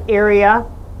heart area,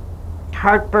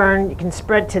 heartburn. It can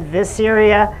spread to this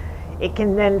area. It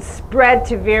can then spread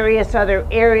to various other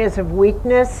areas of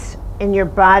weakness in your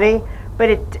body,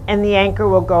 and the anchor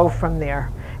will go from there.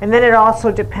 And then it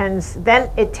also depends, then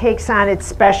it takes on its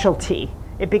specialty.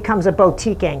 It becomes a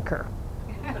boutique anchor.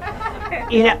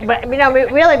 You know, but you know,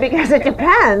 really, because it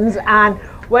depends on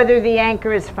whether the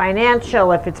anchor is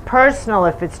financial, if it's personal,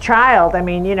 if it's child. I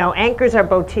mean, you know, anchors are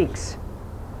boutiques.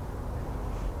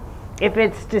 If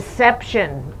it's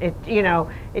deception, you know,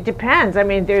 it depends. I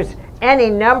mean, there's any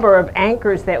number of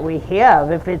anchors that we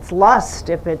have. If it's lust,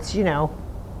 if it's, you know,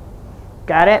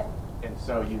 got it? And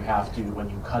so you have to, when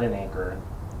you cut an anchor,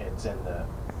 it's in the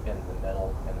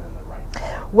middle and then the right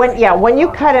part. When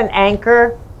you cut an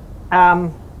anchor,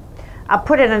 I'll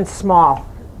put it in small,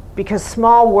 because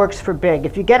small works for big.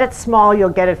 If you get it small, you'll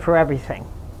get it for everything.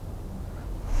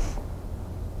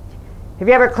 Have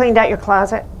you ever cleaned out your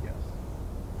closet? Yes.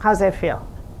 How's that feel?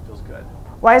 Feels good.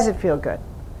 Why does it feel good?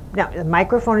 No, the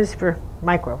microphone is for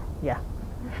micro, yeah.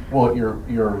 Well,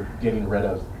 you're getting rid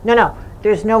of. No,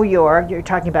 there's no you're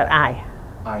talking about I.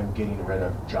 I'm getting rid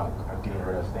of junk. I'm getting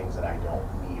rid of things that I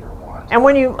don't need or want. And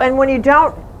when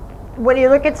you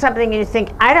look at something and you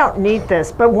think, I don't need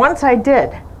this, but once I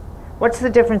did, what's the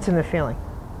difference in the feeling?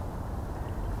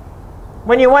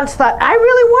 When you once thought, I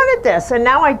really wanted this, and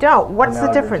now I don't, what's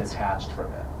the difference? You're detached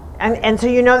from it. And so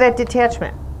you know that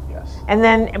detachment. Yes. And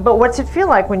then, but what's it feel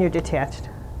like when you're detached?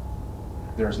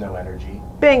 There's no energy.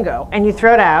 Bingo. And you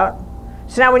throw it out.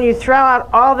 So now when you throw out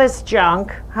all this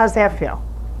junk, how's that feel?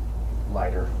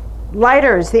 Lighter.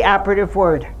 Lighter is the operative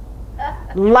word.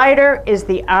 Lighter is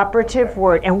the operative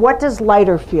word. And what does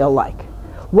lighter feel like?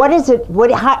 What is it?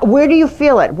 Where do you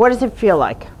feel it? What does it feel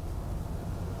like?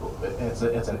 It's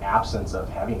an absence of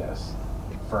heaviness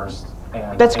first.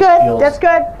 And that's good. That's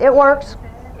good. It works.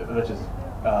 Which is,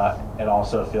 it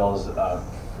also feels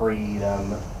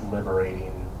freedom,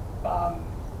 liberating,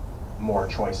 more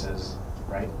choices,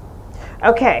 right?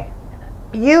 Okay.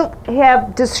 You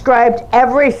have described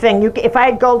everything. If I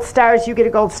had gold stars, you get a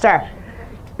gold star.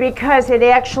 Because it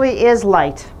actually is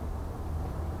light.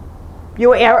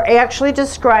 You are actually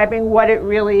describing what it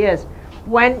really is.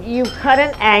 When you cut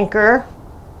an anchor,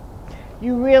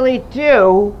 you really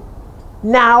do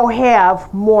now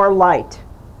have more light.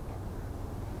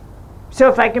 So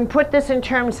if I can put this in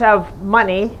terms of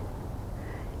money,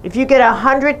 if you get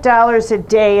 $100 a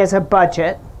day as a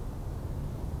budget,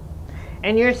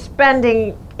 and you're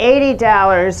spending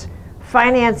 $80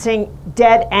 financing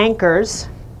dead anchors,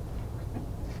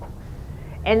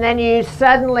 and then you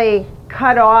suddenly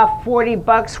cut off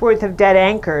 $40 worth of dead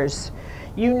anchors,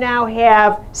 you now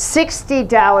have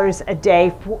 $60 a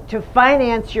day to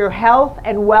finance your health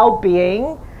and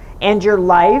well-being and your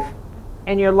life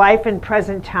in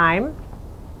present time.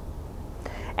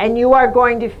 And you are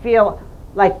going to feel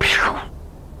like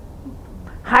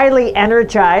highly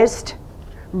energized,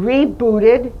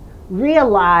 rebooted,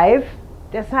 re-alive.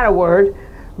 That's not a word.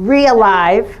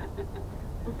 Re-alive.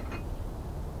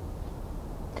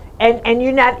 And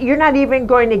you're not even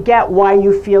going to get why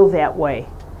you feel that way.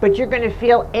 But you're going to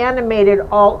feel animated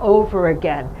all over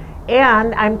again.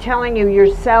 And I'm telling you, your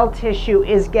cell tissue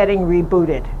is getting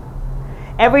rebooted.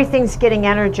 Everything's getting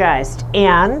energized.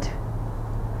 And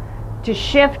to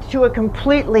shift to a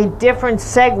completely different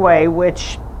segue,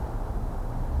 which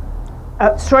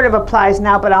sort of applies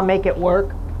now, but I'll make it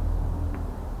work,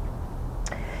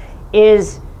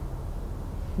 is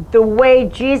the way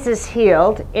Jesus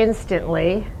healed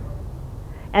instantly,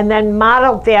 and then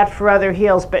modeled that for other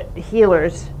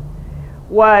healers,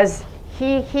 was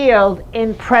he healed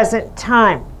in present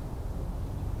time.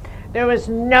 There was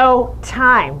no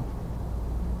time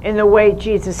in the way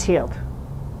Jesus healed.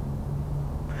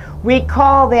 We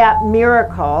call that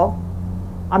miracle.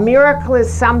 A miracle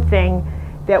is something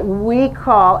that we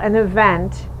call an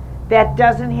event that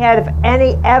doesn't have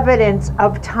any evidence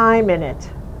of time in it.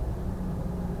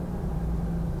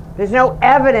 There's no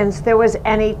evidence there was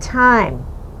any time.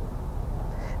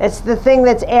 It's the thing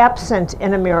that's absent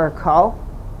in a miracle.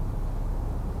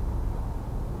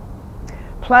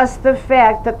 Plus the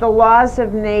fact that the laws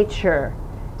of nature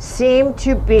seem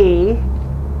to be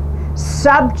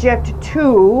subject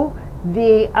to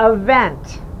the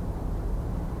event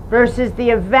versus the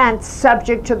event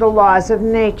subject to the laws of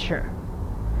nature.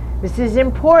 This is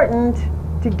important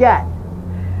to get,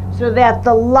 so that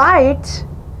the light,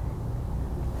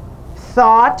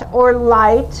 thought or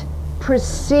light,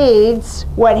 precedes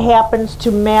what happens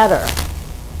to matter.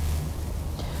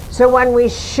 So when we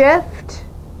shift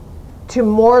to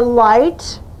more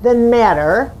light than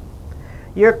matter,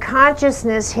 your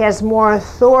consciousness has more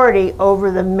authority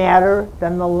over the matter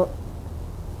than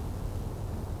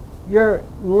your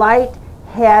light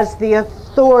has the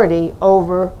authority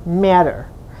over matter.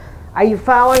 Are you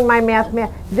following my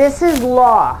mathematics? This is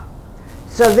law.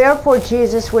 So therefore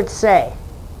Jesus would say,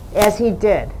 as he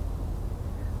did,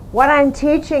 what I'm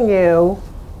teaching you,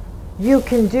 you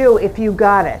can do if you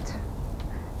got it.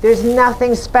 There's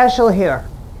nothing special here.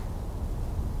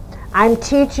 I'm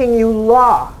teaching you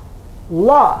law.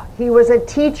 Law. He was a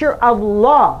teacher of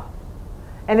law.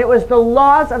 And it was the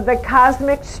laws of the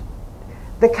cosmos,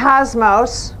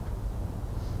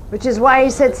 which is why he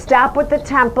said, stop with the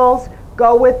temples,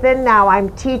 go within now. I'm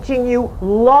teaching you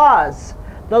laws,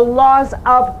 the laws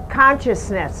of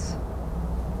consciousness.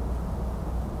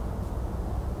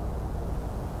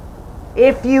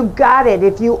 If you got it,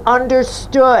 if you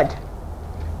understood.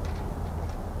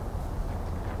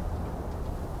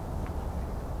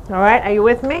 All right, are you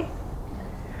with me?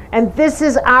 And this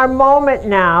is our moment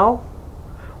now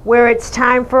where it's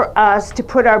time for us to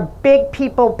put our big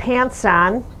people pants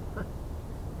on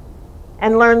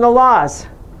and learn the laws.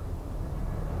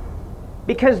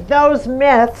 Because those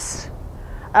myths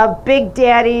of big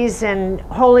daddies and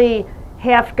holy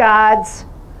half-gods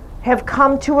have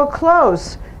come to a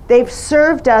close. They've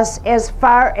served us as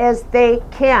far as they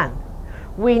can.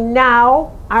 We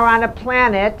now are on a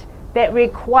planet that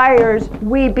requires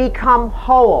we become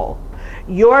whole.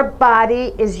 Your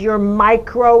body is your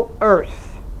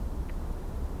micro-earth.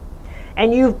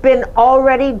 And you've been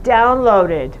already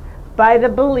downloaded by the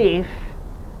belief,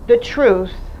 the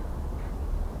truth,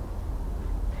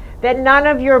 that none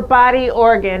of your body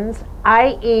organs,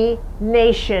 i.e.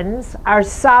 nations, are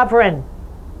sovereign.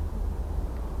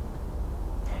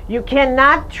 You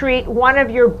cannot treat one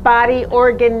of your body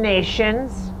organ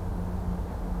nations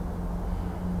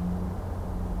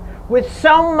with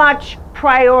so much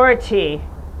priority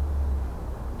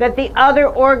that the other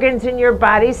organs in your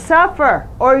body suffer,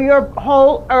 or your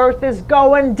whole earth is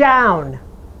going down.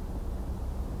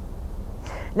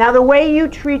 Now, the way you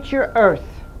treat your earth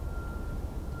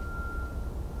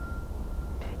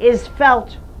is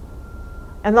felt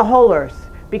in the whole earth,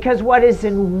 because what is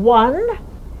in one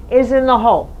is in the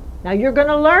whole. Now, you're going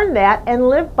to learn that and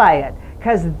live by it,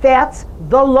 because that's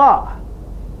the law.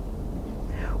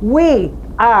 We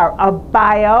are a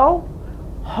bio,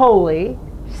 holy,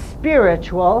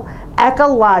 spiritual,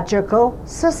 ecological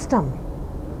system.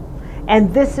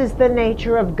 And this is the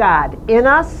nature of God in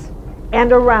us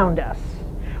and around us.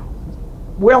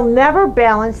 We'll never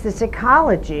balance this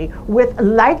ecology with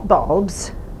light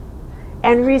bulbs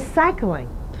and recycling.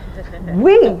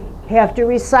 We have to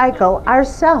recycle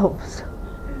ourselves.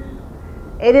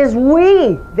 It is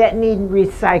we that need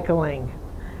recycling,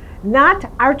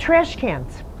 not our trash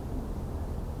cans.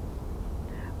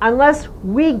 Unless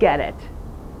we get it.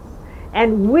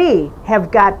 And we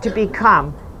have got to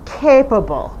become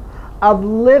capable of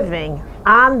living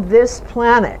on this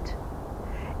planet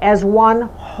as one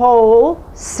whole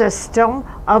system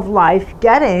of life,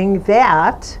 getting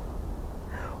that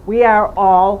we are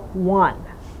all one.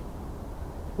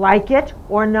 Like it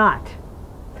or not.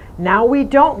 Now we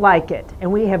don't like it,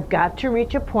 and we have got to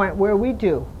reach a point where we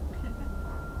do.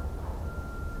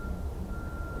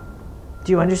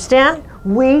 Do you understand?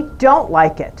 We don't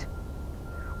like it.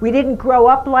 We didn't grow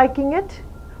up liking it.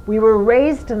 We were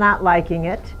raised not liking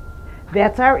it.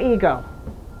 That's our ego.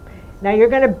 Now you're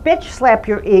going to bitch slap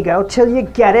your ego till you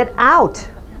get it out.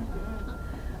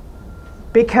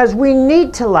 Because we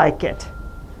need to like it.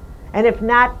 And if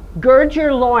not, gird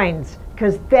your loins,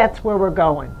 because that's where we're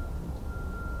going.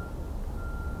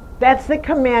 That's the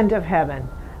command of heaven.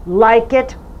 Like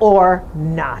it or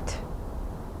not.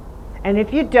 And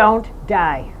if you don't,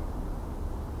 die.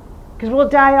 Because we'll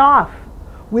die off.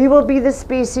 We will be the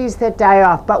species that die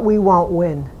off, but we won't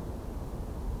win.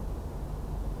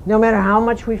 No matter how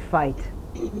much we fight.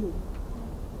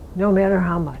 No matter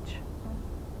how much.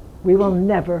 We will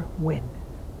never win.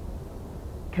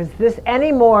 Because this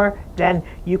any more than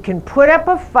you can put up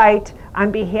a fight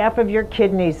on behalf of your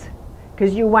kidneys.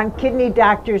 Because you want kidney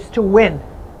doctors to win.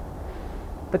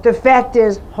 But the fact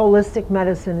is, holistic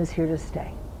medicine is here to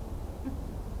stay.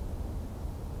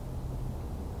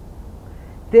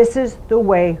 This is the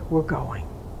way we're going.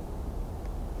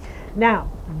 Now,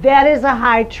 that is a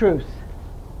high truth.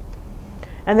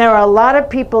 And there are a lot of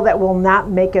people that will not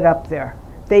make it up there.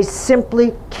 They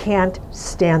simply can't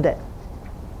stand it.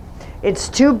 It's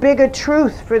too big a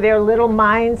truth for their little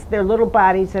minds, their little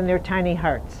bodies, and their tiny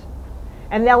hearts.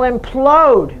 And they'll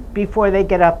implode before they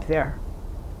get up there.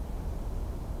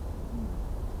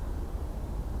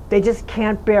 They just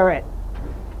can't bear it.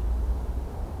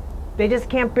 They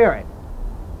just can't bear it.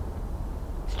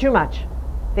 It's too much.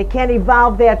 They can't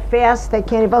evolve that fast. They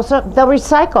can't evolve, so they'll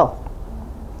recycle.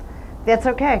 That's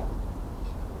okay.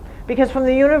 Because from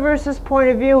the universe's point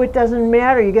of view, it doesn't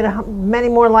matter. You get many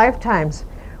more lifetimes.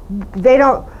 They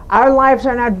don't. Our lives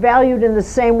are not valued in the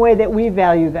same way that we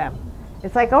value them.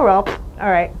 It's like, oh well,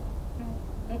 all right.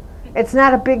 It's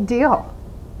not a big deal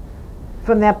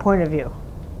from that point of view.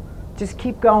 Just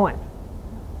keep going.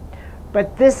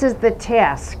 But this is the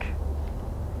task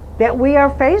that we are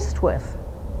faced with.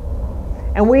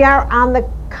 And we are on the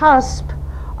cusp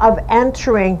of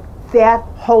entering that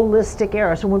holistic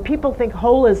era. So when people think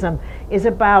holism is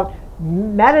about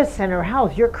medicine or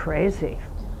health, you're crazy.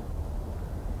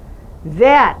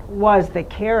 That was the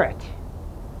carrot.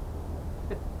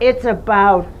 It's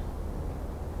about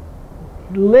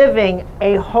living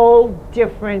a whole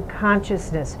different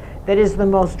consciousness that is the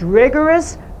most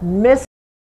rigorous mysticism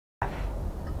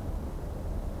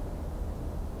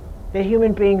that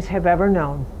human beings have ever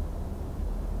known.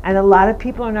 And a lot of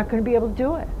people are not going to be able to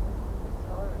do it.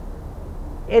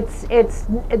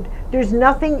 There's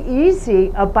nothing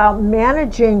easy about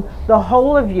managing the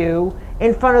whole of you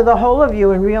in front of the whole of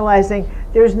you and realizing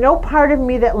there's no part of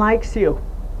me that likes you.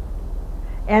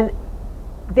 And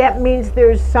that means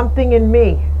there's something in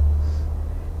me.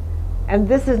 And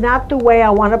this is not the way I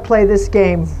want to play this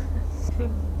game.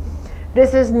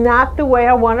 This is not the way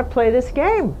I want to play this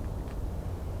game.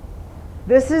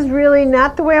 This is really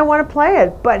not the way I want to play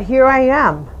it, but here I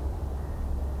am.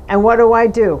 And what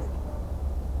do?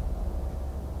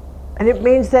 And it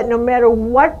means that no matter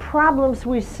what problems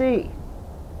we see,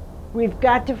 we've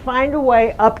got to find a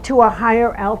way up to a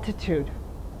higher altitude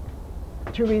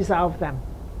to resolve them.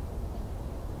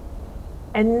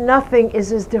 And nothing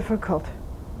is as difficult.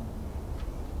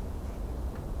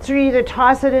 So you either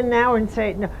toss it in now and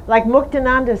say, no, like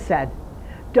Muktananda said,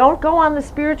 don't go on the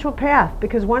spiritual path,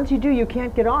 because once you do, you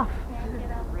can't get off.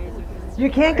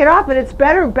 You can't get off, and it's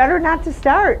better not to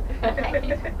start.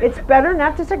 It's better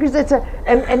not to start, because it's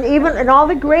and all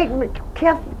the great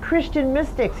Christian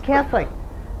mystics, Catholic,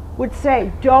 would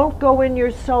say, don't go in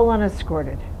your soul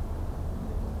unescorted,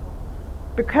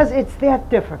 because it's that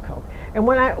difficult. And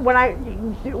when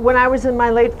I was in my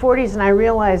late 40s and I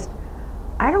realized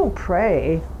I don't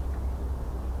pray,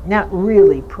 not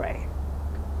really pray,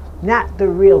 not the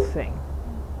real thing.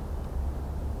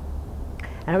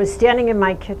 And I was standing in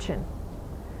my kitchen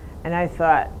and I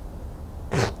thought,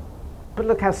 but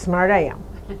look how smart I am,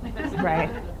 right?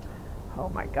 Oh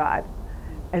my God.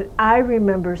 And I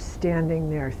remember standing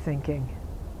there thinking,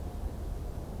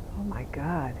 oh my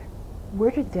God, where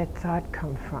did that thought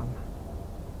come from?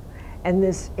 And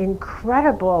this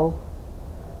incredible,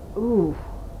 ooh,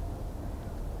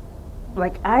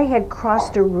 like I had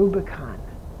crossed a Rubicon,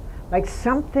 like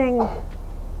something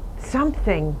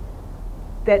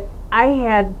that I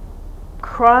had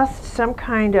crossed, some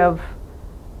kind of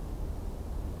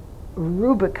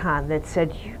Rubicon that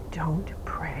said, you don't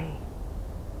pray.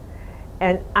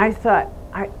 And I thought,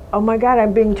 oh my God,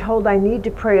 I'm being told I need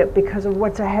to pray it because of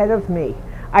what's ahead of me.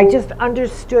 I just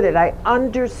understood it. I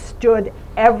understood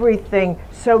everything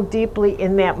so deeply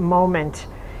in that moment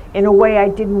in a way I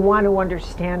didn't want to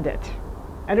understand it.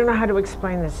 I don't know how to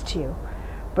explain this to you,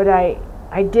 but I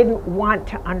didn't want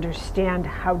to understand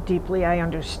how deeply I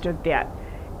understood that.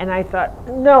 And I thought,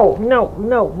 no, no,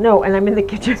 no, no. And I'm in the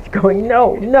kitchen going,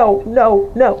 no, no,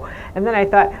 no, no. And then I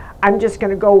thought, I'm just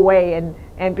going to go away.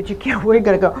 But you can't, we're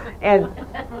going to go.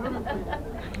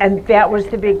 And that was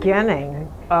the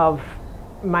beginning of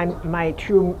my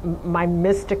true, my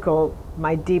mystical,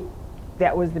 my deep,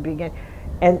 that was the beginning.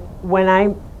 And when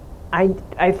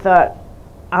I thought,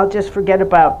 I'll just forget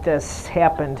about this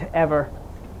happened ever.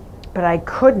 But I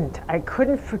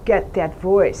couldn't forget that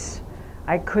voice.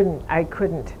 I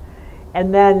couldn't.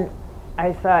 And then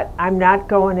I thought, I'm not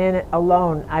going in it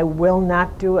alone. I will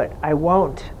not do it. I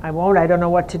won't. I don't know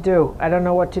what to do.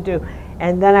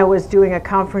 And then I was doing a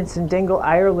conference in Dingle,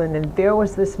 Ireland, and there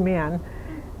was this man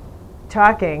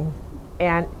talking,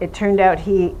 and it turned out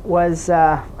he was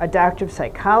a doctor of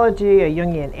psychology, a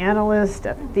Jungian analyst,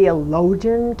 a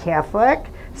theologian, Catholic,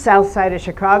 south side of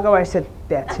Chicago. I said,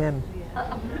 that's him.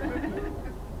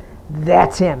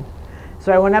 That's him.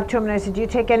 So I went up to him and I said, do you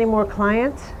take any more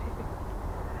clients?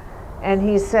 And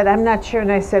he said, I'm not sure.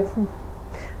 And I said, so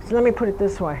let me put it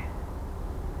this way.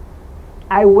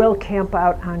 I will camp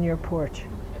out on your porch.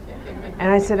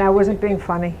 And I said, I wasn't being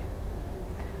funny.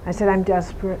 I said, I'm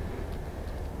desperate.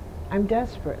 I'm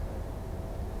desperate.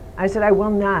 I said, I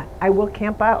will not. I will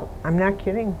camp out. I'm not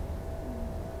kidding.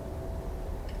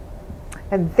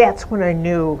 And that's when I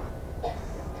knew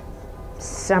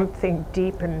something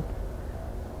deep and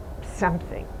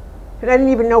something. And I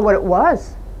didn't even know what it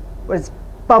was. It was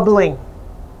bubbling.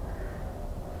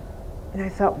 And I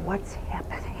thought, what's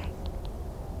happening?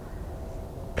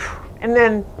 And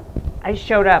then I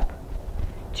showed up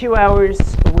 2 hours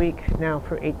a week now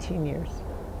for 18 years.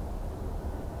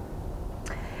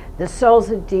 The soul's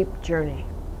a deep journey.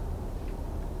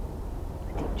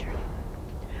 A deep journey.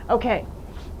 Okay.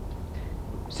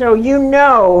 So you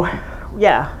know,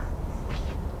 yeah.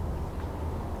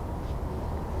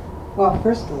 Well,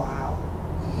 first, wow.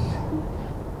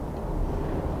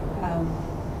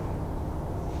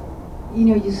 You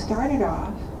know, you started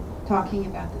off talking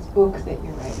about this book that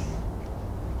you're writing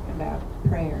about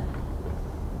prayer.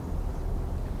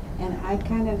 And I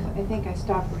think I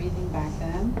stopped breathing back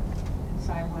then, and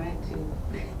so I wanted to.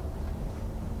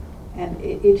 And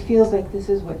it feels like this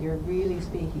is what you're really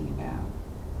speaking about.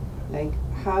 Like,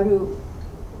 how do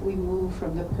we move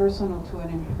from the personal to an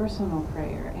impersonal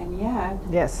prayer? And yet,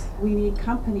 Yes. we need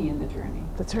company in the journey.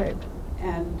 That's right.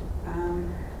 And,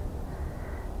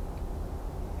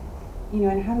 you know,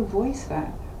 and how to voice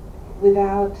that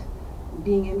without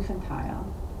being infantile.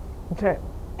 That's right.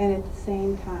 And at the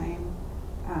same time,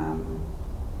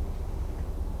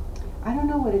 I don't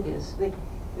know what it is. Like,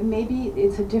 maybe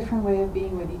it's a different way of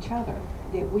being with each other.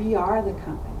 That we are the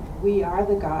company. We are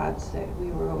the gods that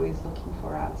we were always looking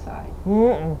for outside.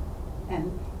 Mm-mm. And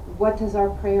what does our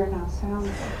prayer now sound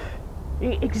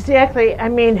like? Exactly. I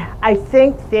mean, I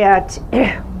think that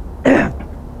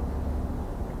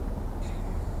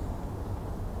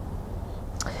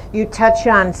you touch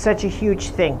on such a huge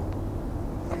thing.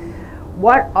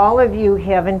 What all of you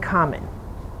have in common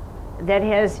that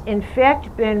has in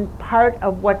fact been part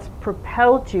of what's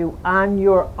propelled you on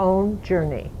your own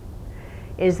journey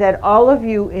is that all of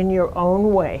you in your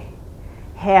own way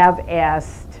have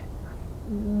asked,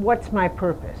 what's my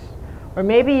purpose? Or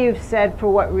maybe you've said, for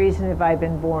what reason have I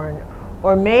been born?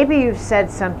 Or maybe you've said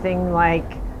something like,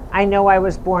 I know I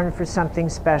was born for something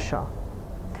special.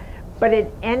 But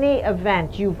at any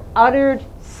event, you've uttered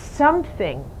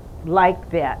something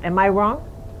like that. Am I wrong?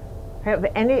 Have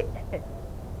any?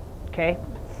 Okay.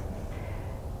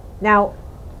 Now,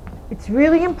 it's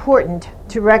really important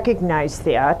to recognize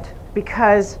that,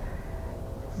 because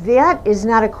that is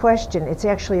not a question, it's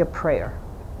actually a prayer.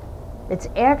 It's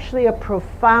actually a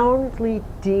profoundly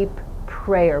deep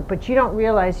prayer, but you don't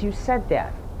realize you said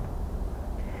that.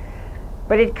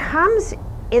 But it comes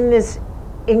in this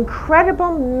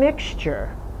incredible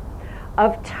mixture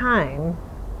of time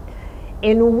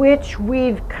in which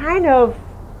we've kind of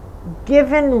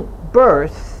given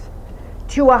birth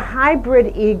to a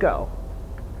hybrid ego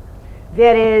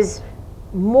that is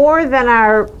more than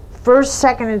our first,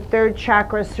 second, and third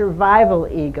chakra survival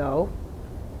ego,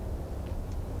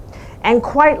 and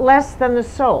quite less than the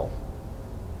soul.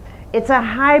 It's a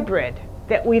hybrid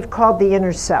that we've called the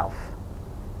inner self.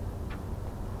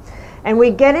 And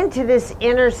we get into this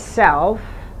inner self,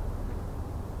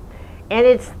 and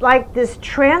it's like this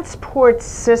transport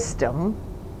system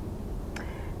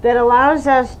that allows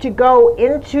us to go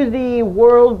into the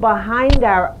world behind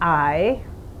our eye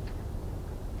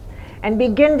and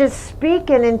begin to speak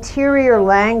an interior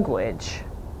language,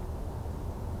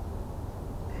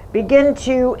 begin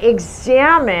to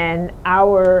examine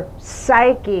our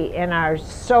psyche and our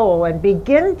soul, and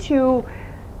begin to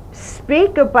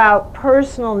speak about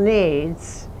personal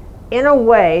needs in a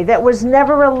way that was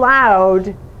never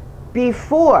allowed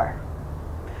before.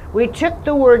 We took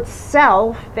the word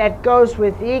self that goes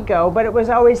with ego, but it was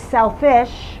always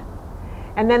selfish,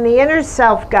 and then the inner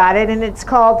self got it, and it's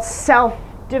called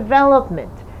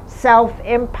self-development,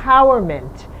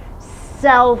 self-empowerment,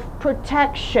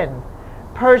 self-protection,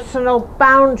 personal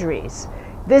boundaries.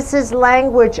 This is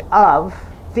language of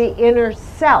the inner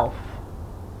self.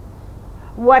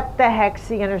 What the heck's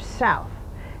the inner self?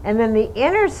 And then the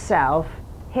inner self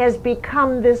has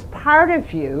become this part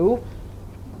of you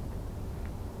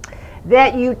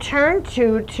that you turn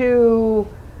to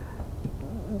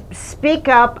speak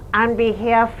up on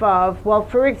behalf of, well,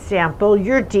 for example,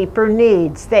 your deeper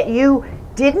needs that you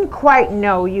didn't quite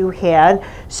know you had.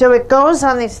 So it goes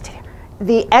on this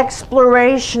the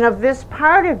exploration of this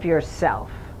part of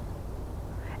yourself,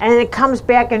 and it comes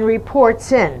back and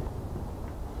reports in.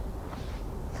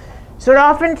 So it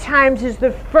oftentimes is the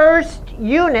first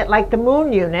unit, like the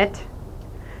moon unit,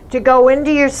 to go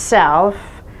into yourself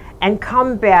and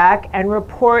come back and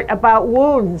report about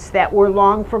wounds that were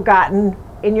long forgotten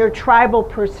in your tribal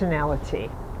personality.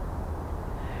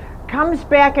 Comes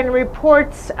back and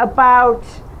reports about,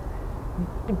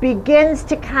 begins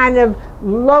to kind of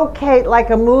locate, like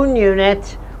a moon unit,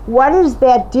 what is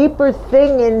that deeper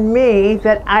thing in me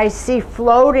that I see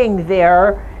floating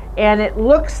there and it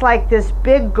looks like this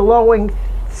big glowing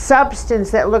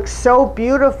substance that looks so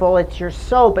beautiful. It's your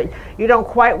soul, but you don't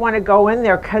quite want to go in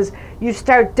there because you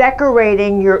start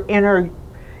decorating your inner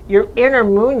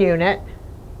moon unit,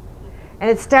 and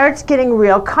it starts getting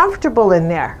real comfortable in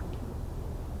there.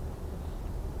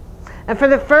 And for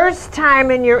the first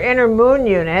time in your inner moon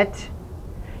unit,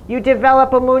 you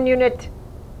develop a moon unit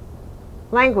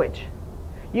language.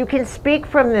 You can speak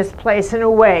from this place in a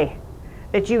way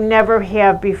that you never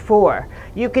have before.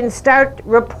 You can start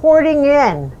reporting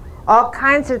in all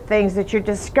kinds of things that you're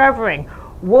discovering,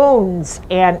 wounds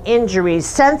and injuries,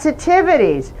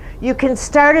 sensitivities. You can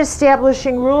start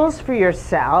establishing rules for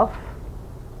yourself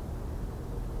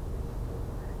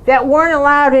that weren't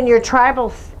allowed in your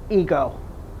tribal ego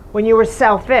when you were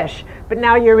selfish, but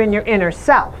now you're in your inner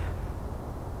self.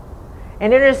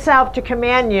 An inner self to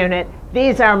command unit,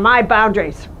 these are my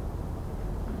boundaries.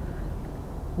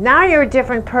 Now you're a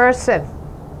different person.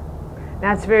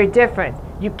 Now it's very different.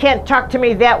 You can't talk to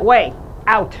me that way.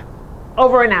 Out.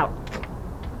 Over and out.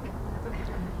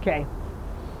 Okay.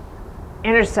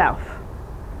 Inner self.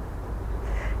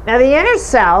 Now the inner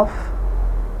self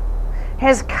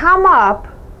has come up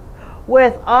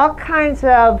with all kinds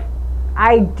of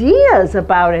ideas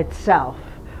about itself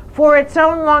for its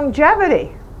own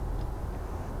longevity,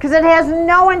 because it has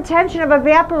no intention of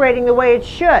evaporating the way it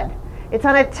should. It's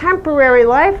on a temporary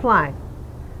lifeline.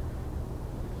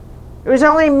 It was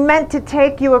only meant to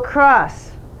take you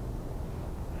across.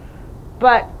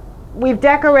 But we've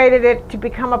decorated it to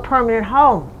become a permanent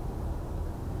home.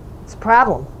 It's a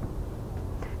problem.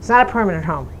 It's not a permanent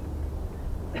home.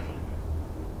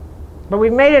 But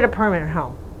we've made it a permanent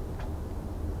home.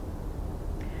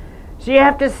 So you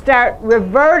have to start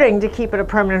reverting to keep it a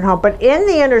permanent home. But in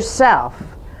the inner self,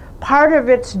 part of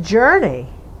its journey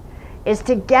is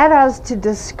to get us to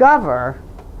discover,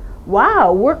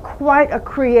 wow, we're quite a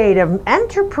creative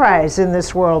enterprise in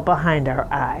this world behind our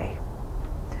eye.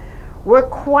 We're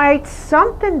quite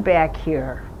something back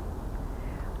here.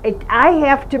 I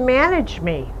have to manage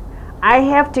me. I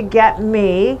have to get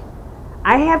me.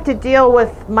 I have to deal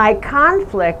with my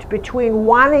conflict between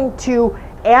wanting to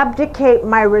abdicate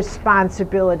my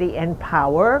responsibility and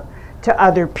power to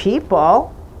other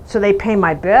people, so they pay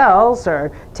my bills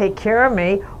or take care of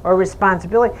me, or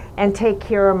responsibility, and take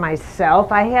care of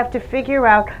myself. I have to figure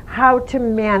out how to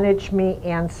manage me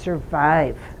and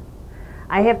survive.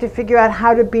 I have to figure out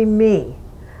how to be me.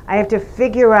 I have to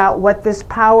figure out what this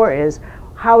power is,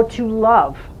 how to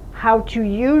love, how to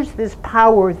use this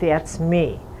power that's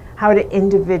me, how to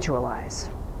individualize.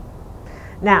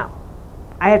 Now,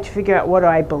 I have to figure out, what do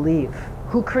I believe?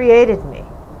 Who created me?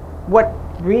 What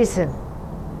reason?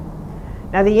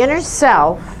 Now the inner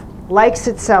self likes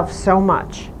itself so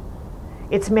much.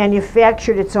 It's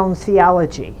manufactured its own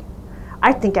theology.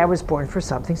 I think I was born for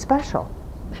something special.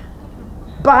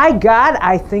 By God,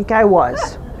 I think I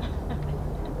was.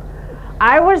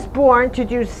 I was born to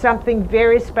do something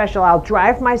very special. I'll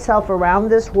drive myself around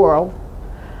this world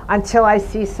until I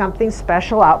see something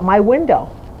special out my window.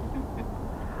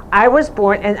 I was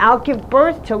born, and I'll give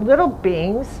birth to little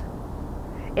beings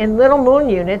in little moon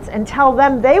units and tell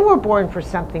them they were born for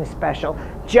something special,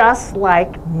 just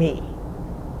like me.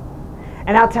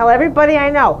 And I'll tell everybody I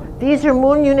know, these are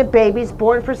moon unit babies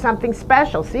born for something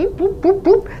special. See, boop, boop,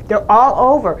 boop. They're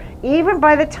all over. Even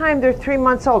by the time they're 3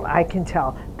 months old, I can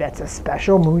tell that's a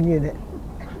special moon unit.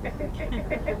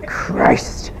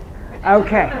 Christ.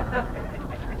 Okay.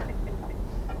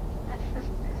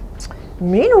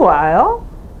 Meanwhile,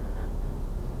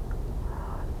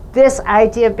 this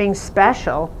idea of being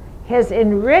special has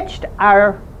enriched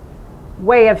our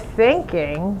way of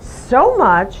thinking so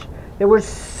much that we're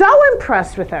so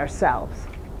impressed with ourselves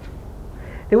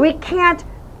that we can't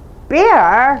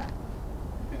bear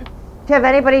to have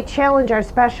anybody challenge our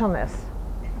specialness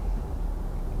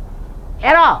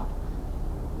at all.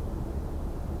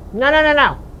 No, no, no,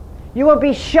 no. You will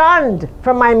be shunned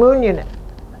from my moon unit.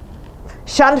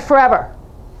 Shunned forever.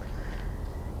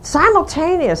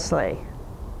 Simultaneously,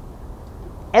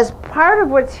 as part of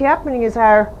what's happening is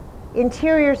our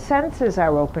interior senses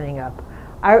are opening up.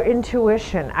 Our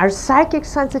intuition, our psychic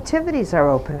sensitivities are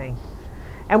opening.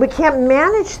 And we can't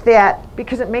manage that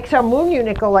because it makes our moon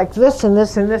unit go like this and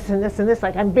this and this and this and this,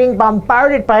 like I'm being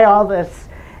bombarded by all this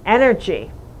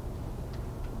energy.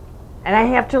 And I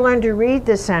have to learn to read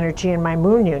this energy in my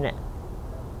moon unit.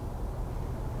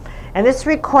 And this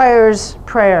requires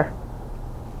prayer.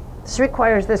 This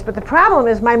requires this. But the problem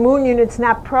is my moon unit's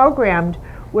not programmed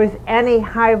with any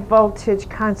high voltage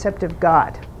concept of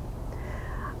God.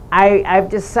 I've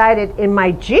decided in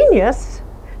my genius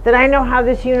that I know how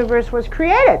this universe was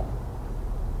created.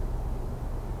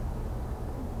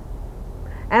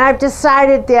 And I've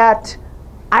decided that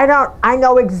I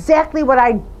know exactly what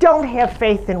I don't have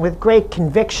faith in with great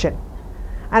conviction.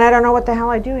 And I don't know what the hell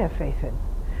I do have faith in.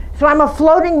 So I'm a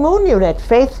floating moon unit,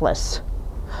 faithless,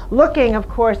 looking, of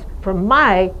course, for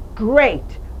my great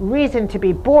reason to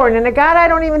be born in a God I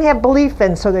don't even have belief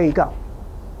in, so there you go.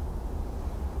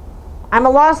 I'm a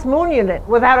lost moon unit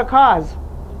without a cause.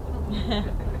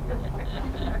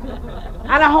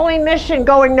 On a holy mission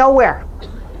going nowhere.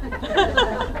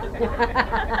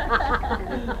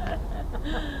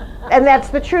 And that's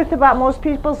the truth about most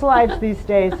people's lives these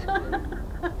days.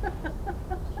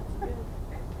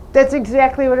 That's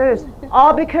exactly what it is.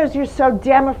 All because you're so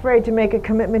damn afraid to make a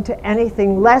commitment to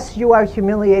anything, lest you are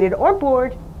humiliated or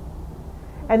bored.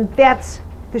 And that's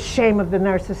the shame of the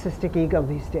narcissistic ego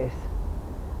these days.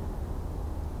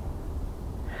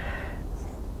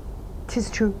 'Tis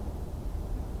true.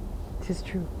 'Tis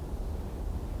true.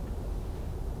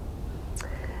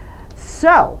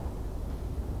 So,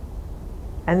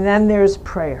 and then there's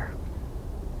prayer.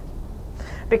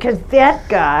 Because that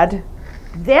God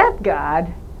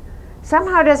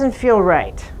somehow doesn't feel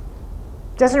right.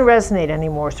 Doesn't resonate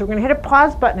anymore. So we're going to hit a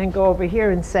pause button and go over here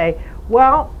and say,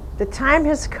 well, the time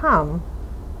has come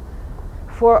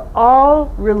for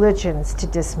all religions to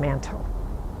dismantle.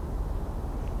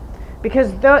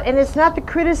 Because and it's not the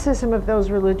criticism of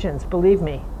those religions, believe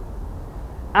me.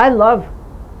 I love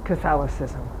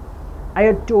Catholicism. I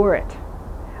adore it.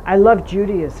 I love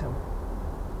Judaism.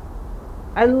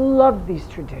 I love these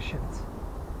traditions.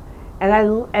 And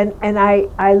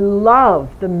I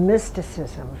love the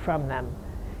mysticism from them.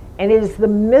 And it is the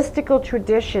mystical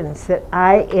traditions that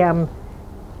I am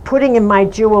putting in my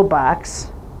jewel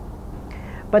box.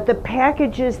 But the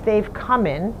packages they've come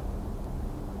in,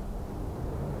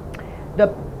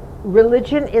 the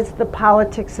religion is the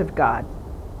politics of God.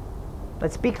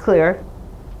 Let's be clear.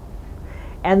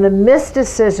 And the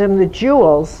mysticism, the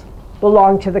jewels,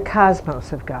 belong to the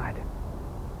cosmos of God.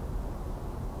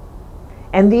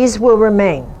 And these will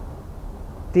remain.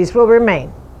 These will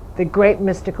remain, the great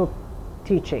mystical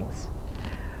teachings.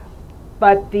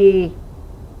 But the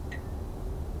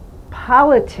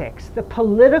politics, the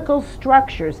political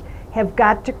structures have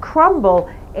got to crumble,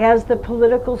 as the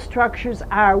political structures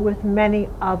are with many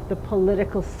of the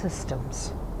political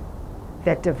systems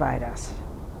that divide us.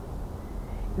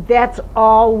 That's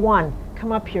all one.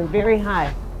 Come up here very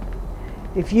high.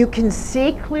 If you can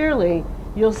see clearly,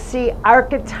 you'll see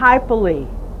archetypally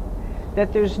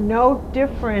that there's no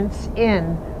difference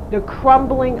in the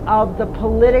crumbling of the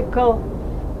political,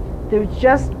 there's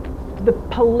just the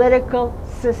political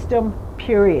system,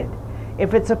 period.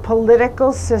 If it's a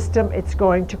political system, it's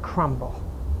going to crumble.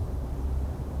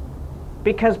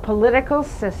 Because political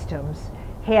systems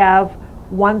have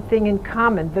one thing in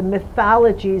common. The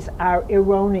mythologies are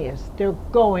erroneous. They're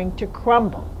going to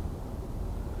crumble.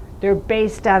 They're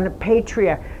based on a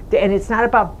patriarch. And it's not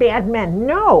about bad men.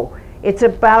 No. It's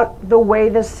about the way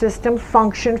the system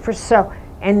functioned for so.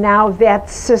 And now that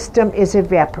system is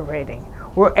evaporating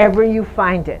wherever you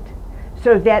find it.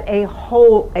 So that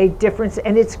a difference,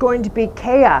 and it's going to be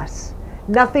chaos.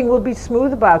 Nothing will be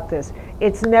smooth about this.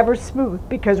 It's never smooth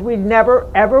because we never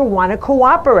ever want to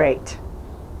cooperate.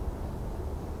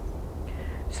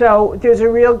 So there's a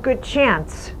real good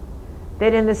chance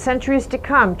that in the centuries to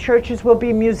come, churches will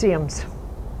be museums.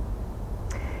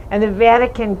 And the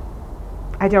Vatican,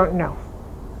 I don't know.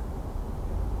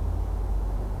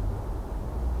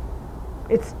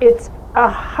 It's a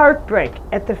heartbreak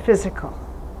at the physical.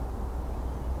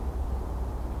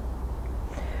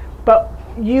 But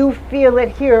you feel it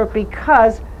here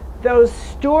because those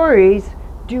stories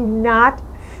do not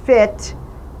fit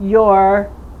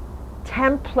your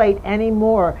template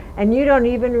anymore, and you don't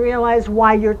even realize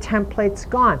why your template's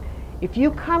gone. If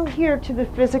you come here to the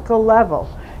physical level,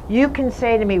 you can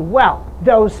say to me, well,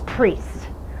 those priests,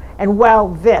 and well,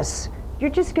 this. You're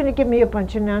just going to give me a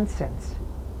bunch of nonsense.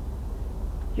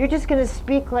 You're just going to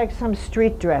speak like some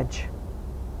street dredge,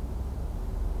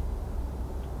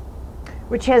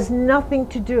 which has nothing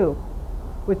to do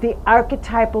with the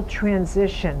archetypal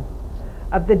transition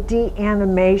of the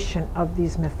de-animation of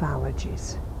these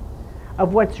mythologies,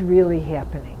 of what's really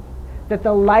happening. That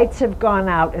the lights have gone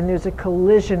out and there's a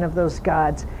collision of those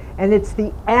gods, and it's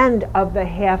the end of the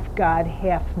half-god,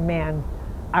 half-man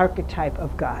archetype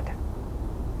of God.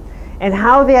 And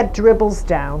how that dribbles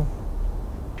down.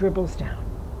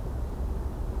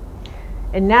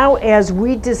 And now as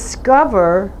we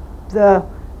discover the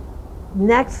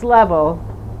next level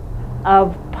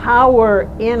of power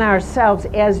in ourselves,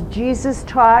 as Jesus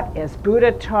taught, as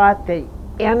Buddha taught, the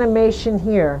animation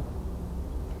here,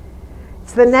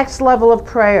 it's the next level of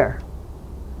prayer.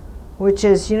 which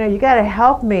is, you got to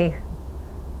help me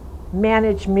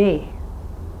manage me.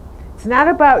 It's not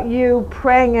about you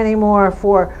praying anymore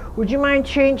for, would you mind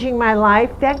changing my life?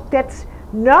 That's,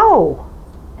 no.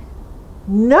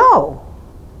 No.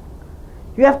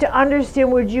 You have to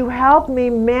understand, would you help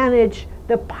me manage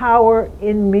the power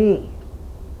in me?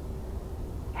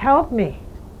 Help me.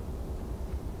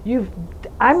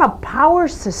 I'm a power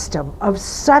system of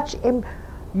such,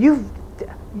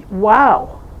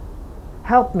 wow.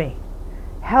 Help me.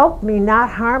 Help me not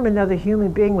harm another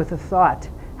human being with a thought.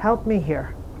 Help me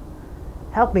here.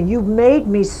 Help me. You've made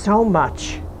me so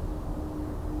much.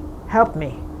 Help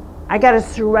me. I got to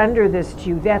surrender this to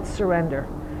you. That's surrender.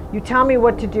 You tell me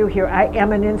what to do here. I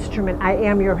am an instrument. I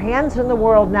am your hands in the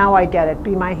world. Now I get it.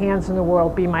 Be my hands in the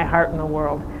world. Be my heart in the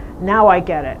world. Now I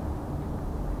get it.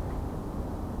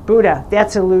 Buddha,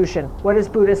 that's illusion. What does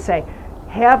Buddha say?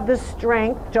 Have the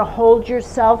strength to hold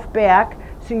yourself back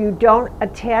so you don't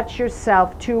attach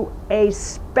yourself to a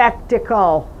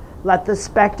spectacle. Let the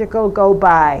spectacle go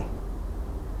by.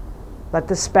 Let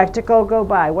the spectacle go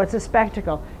by. What's a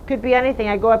spectacle? Could be anything.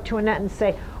 I go up to Annette and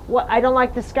say, well, I don't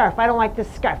like the scarf. I don't like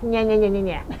this scarf. Nya, nya, nya, nya,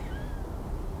 nya.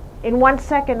 In 1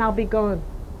 second, I'll be gone.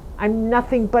 I'm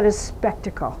nothing but a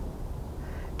spectacle.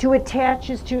 To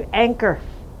attach is to anchor.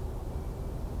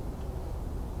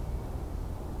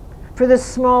 For the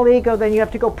small ego, then you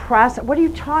have to go process. What are you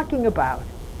talking about?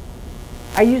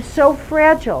 Are you so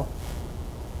fragile?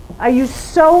 Are you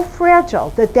so fragile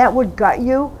that would gut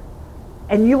you?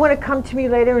 And you want to come to me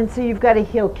later and say you've got to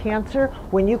heal cancer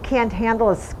when you can't handle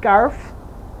a scarf?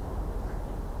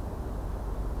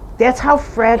 That's how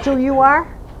fragile you are?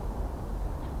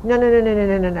 No, no, no, no, no,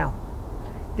 no, no, no.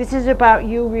 This is about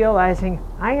you realizing,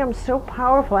 I am so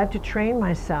powerful, I have to train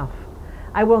myself.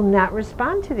 I will not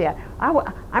respond to that.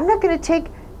 I'm not going to take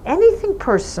anything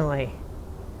personally.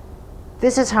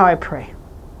 This is how I pray.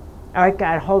 All right,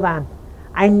 God, hold on.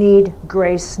 I need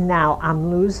grace now. I'm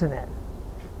losing it.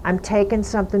 I'm taking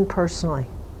something personally.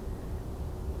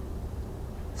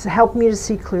 So help me to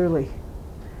see clearly.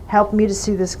 Help me to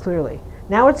see this clearly.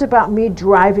 Now it's about me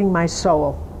driving my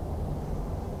soul.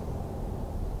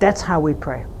 That's how we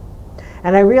pray.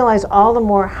 And I realize all the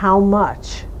more how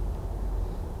much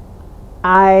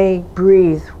I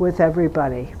breathe with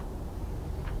everybody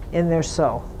in their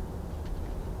soul.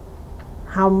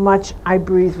 How much I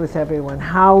breathe with everyone.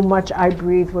 How much I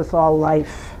breathe with all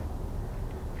life.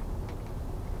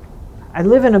 I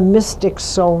live in a mystic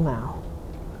soul now.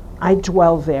 I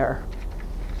dwell there.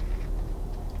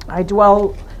 I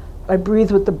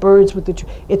breathe with the birds, with the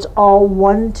trees. It's all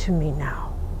one to me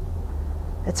now.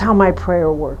 That's how my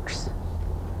prayer works.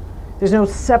 There's no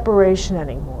separation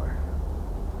anymore.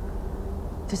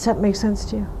 Does that make sense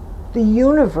to you? The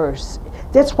universe,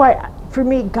 that's why, for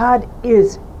me, God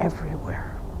is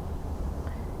everywhere.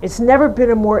 It's never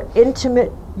been a more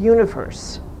intimate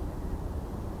universe.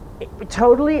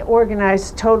 Totally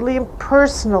organized, totally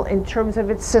impersonal in terms of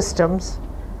its systems.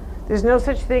 There's no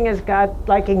such thing as God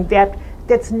liking that.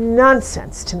 That's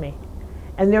nonsense to me.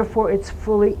 And therefore, it's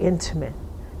fully intimate.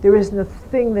 There isn't a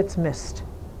thing that's missed.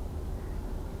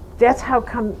 That's how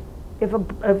come if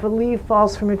a leaf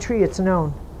falls from a tree, it's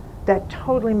known. That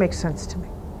totally makes sense to me.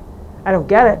 I don't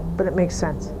get it, but it makes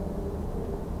sense.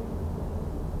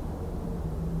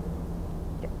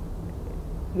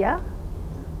 Yeah?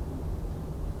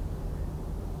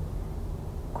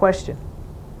 Question.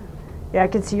 Yeah, I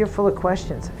can see you're full of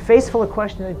questions. Face full of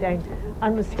questions, dang,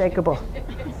 unmistakable.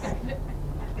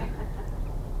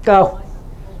 Go.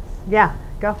 Yeah,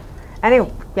 go.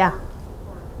 Anyway, yeah.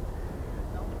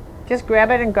 Just grab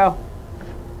it and go.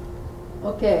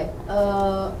 Okay.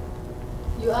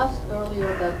 You asked earlier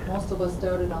that most of us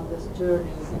started on this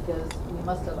journey because we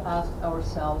must have asked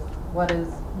ourselves, what is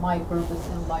my purpose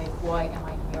in life? Why am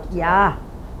I here today? Yeah.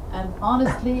 And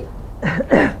honestly,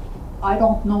 I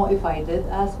don't know if I did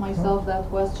ask myself that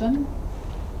question.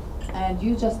 And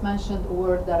you just mentioned a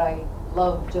word that I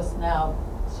love just now,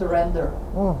 surrender.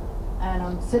 Mm. And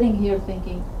I'm sitting here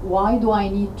thinking, why do I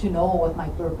need to know what my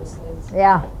purpose is?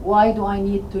 Yeah. Why do I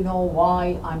need to know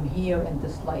why I'm here in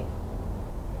this life?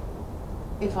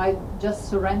 If I'm just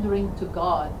surrendering to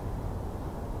God,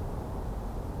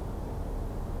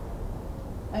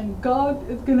 and God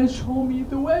is going to show me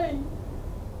the way,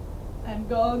 and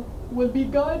God will be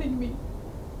guiding me.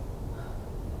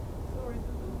 Sorry.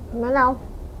 No.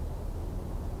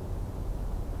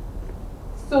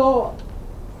 So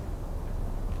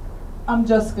I'm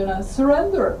just going to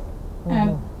surrender,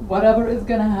 and whatever is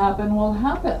going to happen will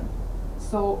happen.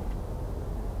 So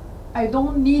I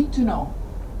don't need to know.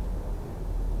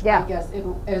 Yeah. I guess it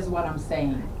is what I'm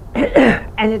saying.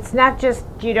 And it's not just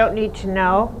you don't need to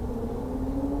know.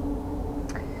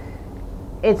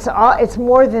 it's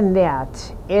more than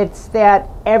that. It's that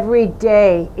every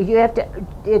day you have to,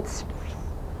 it's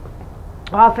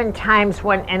oftentimes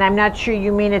when, and I'm not sure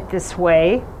you mean it this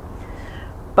way,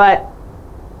 but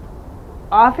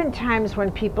oftentimes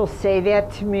when people say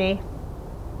that to me,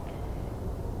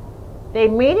 they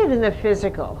mean it in the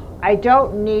physical. I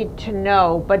don't need to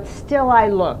know, but still I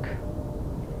look.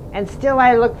 And still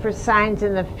I look for signs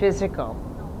in the physical.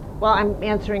 Well, I'm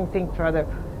answering things further.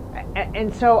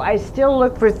 And so I still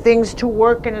look for things to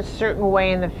work in a certain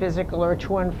way in the physical, or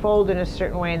to unfold in a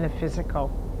certain way in the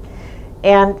physical.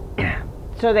 And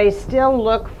so they still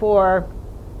look for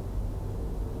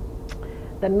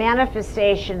the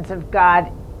manifestations of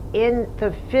God in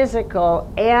the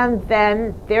physical, and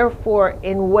then therefore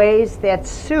in ways that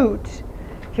suit,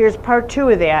 here's part 2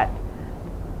 of that,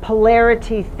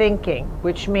 polarity thinking,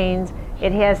 which means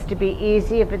it has to be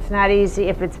easy. If it's not easy,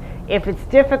 if it's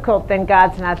difficult, then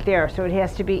God's not there. So it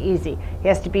has to be easy. It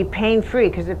has to be pain-free,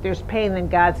 because if there's pain, then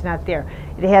God's not there.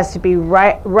 It has to be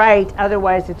right,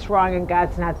 otherwise it's wrong and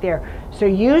God's not there. So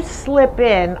you slip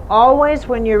in, always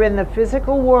when you're in the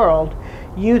physical world,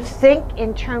 you think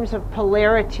in terms of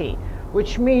polarity,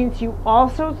 which means you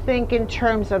also think in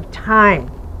terms of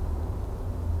time.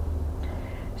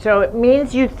 So it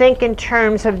means you think in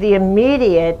terms of the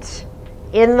immediate,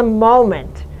 in the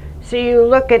moment. So you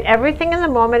look at everything in the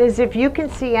moment as if you can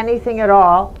see anything at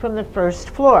all from the first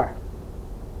floor.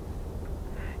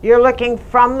 You're looking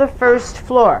from the first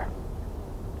floor.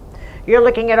 You're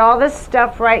looking at all this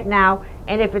stuff right now,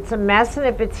 and if it's a mess, and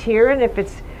if it's here, and if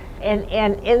it's and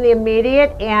in the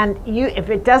immediate, and you, if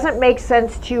it doesn't make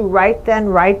sense to you right then,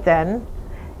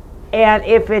 and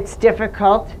if it's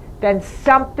difficult, then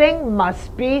something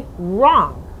must be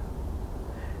wrong,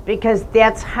 because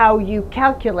that's how you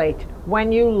calculate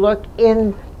when you look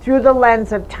in through the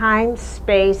lens of time,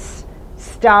 space,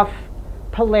 stuff,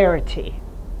 polarity.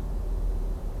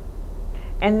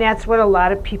 And that's what a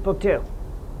lot of people do.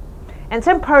 And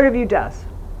some part of you does,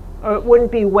 or it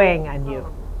wouldn't be weighing on you,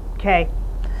 okay?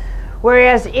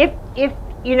 Whereas if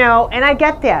you know, and I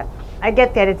get that,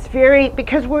 it's very,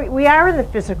 because we are in the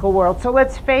physical world, so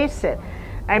let's face it.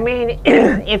 I mean,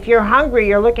 if you're hungry,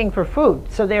 you're looking for food.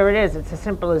 So there it is. It's as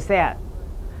simple as that.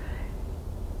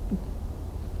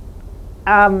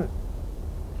 The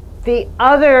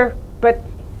other, but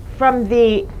from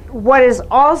the, what is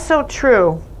also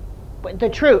true, the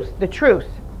truth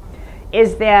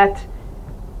is that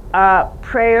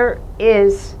prayer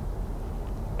is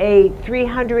a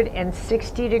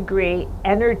 360-degree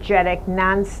energetic,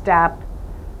 nonstop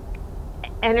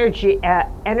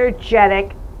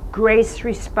energetic grace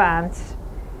response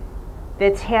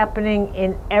that's happening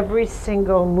in every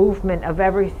single movement of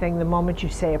everything the moment you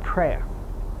say a prayer.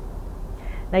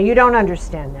 Now, you don't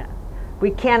understand that.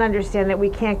 We can't understand that. We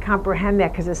can't comprehend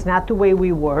that, because it's not the way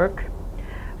we work.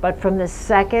 But from the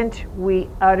second we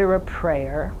utter a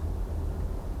prayer,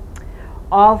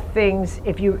 all things,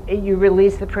 if you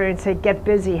release the prayer and say, get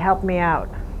busy, help me out,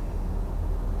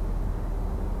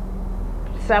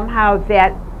 somehow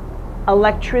that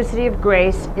electricity of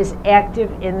grace is active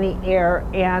in the air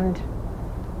and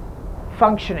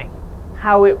functioning.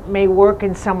 How it may work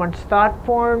in someone's thought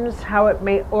forms, how it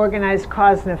may organize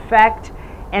cause and effect,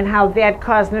 and how that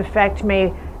cause and effect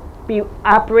may be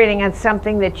operating on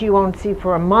something that you won't see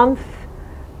for a month,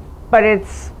 but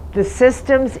it's the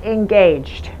system's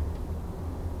engaged.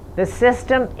 The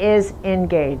system is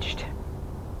engaged.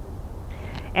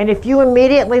 And if you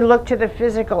immediately look to the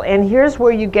physical, and here's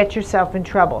where you get yourself in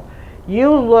trouble.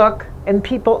 You look, and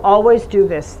people always do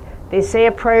this, they say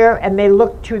a prayer and they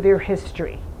look to their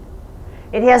history.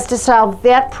 It has to solve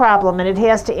that problem, and it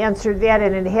has to answer that,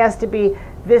 and it has to be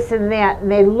this and that,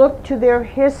 and they look to their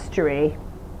history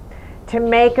to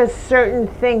make a certain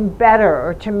thing better,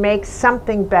 or to make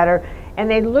something better, and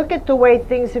they look at the way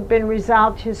things have been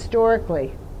resolved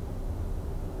historically.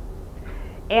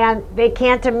 And they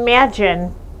can't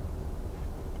imagine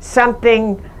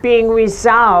something being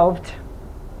resolved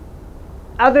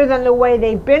other than the way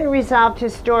they've been resolved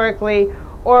historically,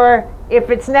 or if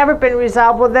it's never been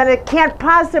resolved, well, then it can't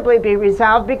possibly be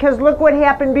resolved, because look what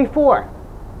happened before.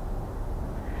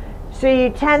 So you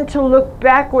tend to look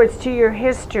backwards to your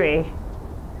history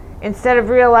instead of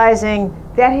realizing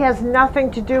that has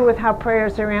nothing to do with how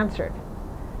prayers are answered.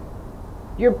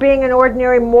 You're being an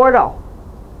ordinary mortal.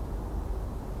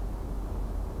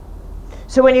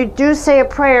 So when you do say a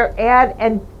prayer, add,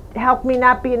 and help me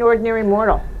not be an ordinary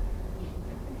mortal.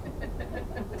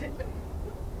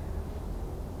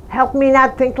 Help me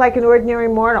not think like an ordinary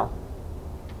mortal.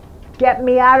 Get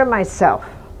me out of myself.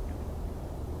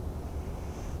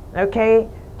 Okay?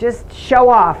 Just show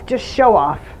off. Just show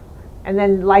off. And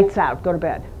then lights out, go to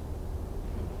bed.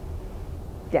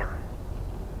 Yeah.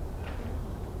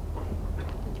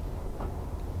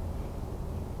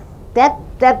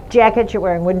 That jacket you're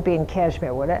wearing wouldn't be in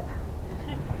cashmere, would it?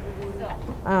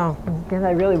 Oh, then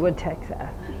I really would take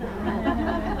that.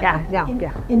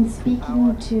 Yeah. In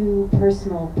speaking to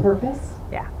personal purpose,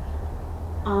 Yeah.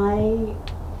 I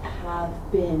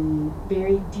have been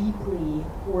very deeply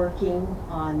working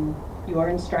on your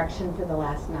instruction for the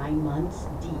last 9 months,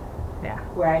 deep. Yeah.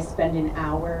 Where I spend an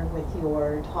hour with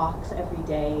your talks every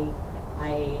day.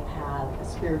 I have a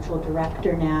spiritual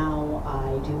director now.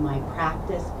 I do my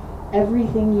practice.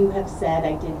 Everything you have said,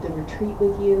 I did the retreat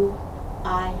with you.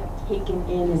 I have taken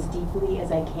in as deeply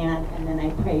as I can, and then I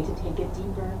pray to take it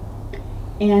deeper.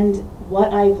 And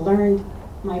what I've learned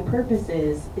my purpose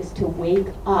is to wake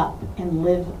up and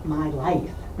live my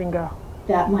life. Bingo.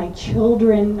 That my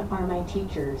children are my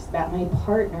teachers, that my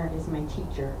partner is my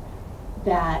teacher,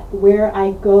 that where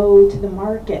I go to the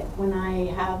market, when I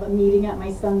have a meeting at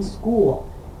my son's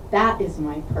school, that is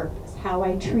my purpose. How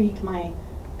I treat my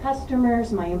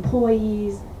customers, my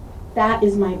employees, that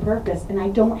is my purpose, and I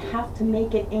don't have to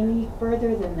make it any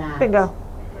further than that. Bingo.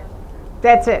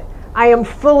 That's it. I am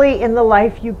fully in the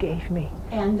life you gave me.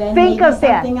 And then Think maybe of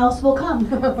that. something else will come.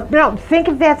 No, think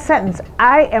of that sentence.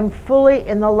 I am fully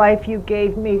in the life you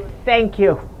gave me. Thank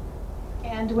you.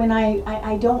 And when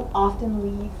I don't often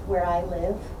leave where I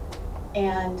live,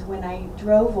 and when I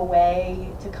drove away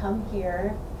to come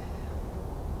here,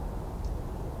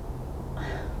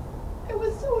 I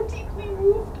was so deeply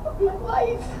moved of my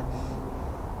life.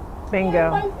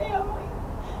 Bingo. And my family.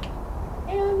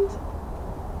 And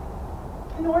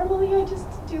normally I just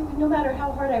do, no matter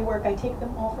how hard I work, I take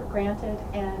them all for granted,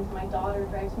 and my daughter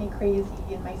drives me crazy,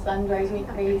 and my son drives me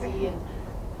crazy, and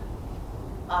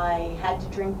I had to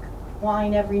drink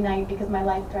wine every night because my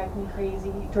life drove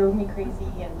me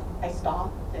crazy, and I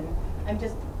stopped, and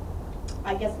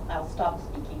I guess I'll stop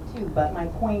speaking too, but my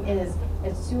point is,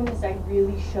 as soon as I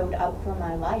really showed up for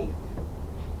my life,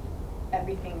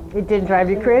 everything... It didn't drive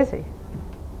you crazy.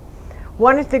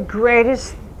 One of the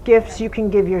greatest gifts you can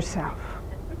give yourself.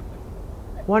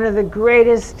 One of the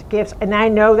greatest gifts, and I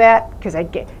know that because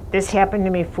this happened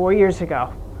to me 4 years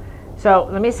ago. So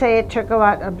let me say it took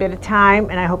a bit of time,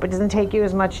 and I hope it doesn't take you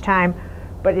as much time,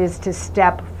 but is to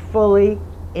step fully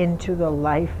into the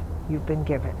life you've been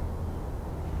given.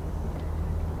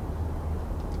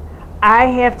 I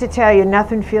have to tell you,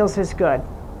 nothing feels as good.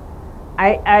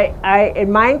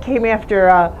 And mine came after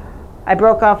I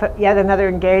broke off yet another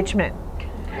engagement.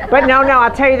 But no,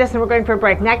 I'll tell you this, and we're going for a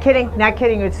break. Not kidding.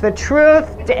 It's the truth.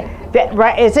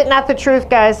 Right? Is it not the truth,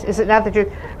 guys? Is it not the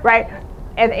truth? Right?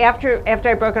 And after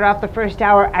I broke it off the first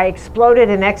hour, I exploded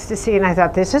in ecstasy, and I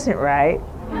thought, this isn't right.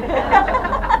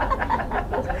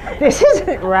 This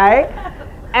isn't right.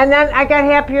 And then I got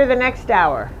happier the next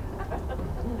hour.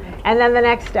 And then the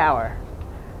next hour.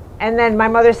 And then my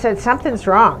mother said, something's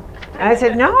wrong. And I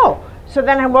said, no. So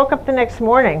then I woke up the next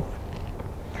morning,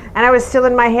 and I was still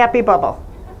in my happy bubble.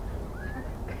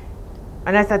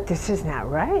 And I thought, this is not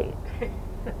right.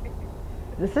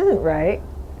 This isn't right.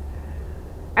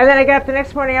 And then I got up the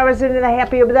next morning, I was in the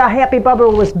happy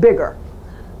bubble was bigger.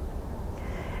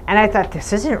 And I thought,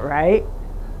 this isn't right.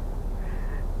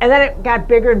 And then it got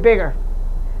bigger and bigger.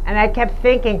 And I kept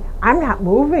thinking, I'm not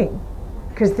moving.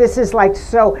 Because this is like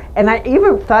so, and I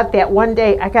even thought that one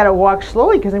day I got to walk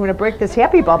slowly because I'm going to break this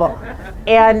happy bubble.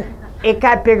 And it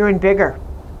got bigger and bigger.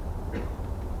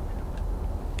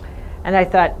 And I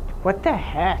thought, what the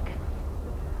heck?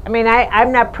 I mean,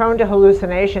 I'm not prone to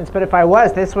hallucinations, but if I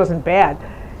was, this wasn't bad.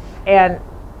 And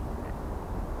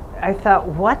I thought,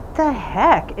 what the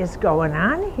heck is going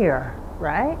on here,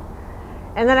 right?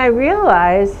 And then I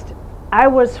realized I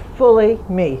was fully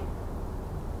me.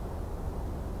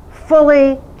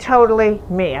 Fully, totally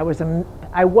me. I was and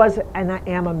I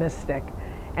am a mystic.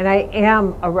 And I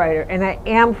am a writer. And I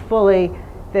am fully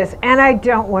this. And I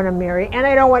don't want to marry. And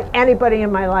I don't want anybody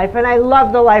in my life. And I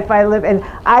love the life I live. And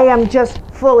I am just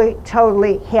fully,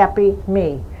 totally happy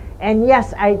me. And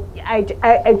yes, I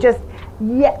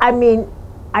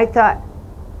thought,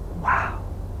 wow.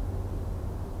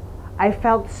 I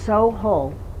felt so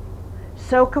whole,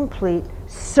 so complete,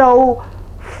 so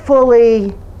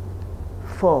fully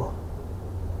full.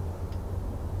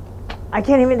 I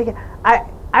can't even,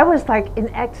 I was like in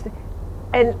ecstasy.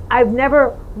 And I've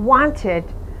never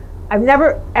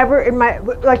ever in my,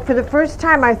 like for the first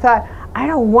time I thought, I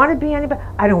don't want to be anybody,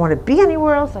 I don't want to be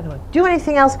anywhere else, I don't want to do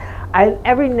anything else.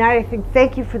 Every night I think,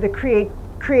 thank you for the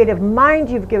creative mind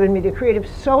you've given me, the creative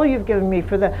soul you've given me,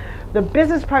 for the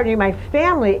business partner, my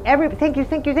family, thank you,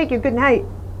 good night.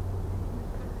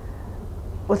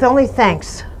 With only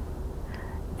thanks.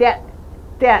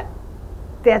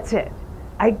 that's it.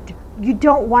 You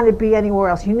don't want to be anywhere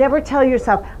else. You never tell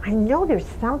yourself, I know there's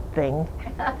something.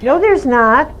 No, there's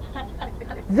not.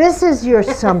 This is your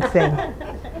something.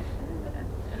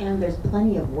 And there's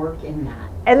plenty of work in that.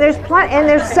 And there's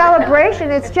celebration.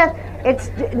 It's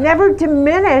never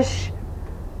diminish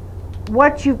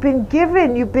what you've been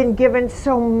given. You've been given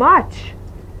so much.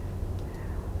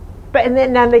 But and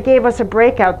then they gave us a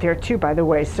break out there too, by the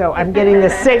way. So I'm getting the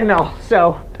signal.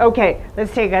 So okay,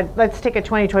 let's take a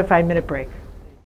 20-25 minute break.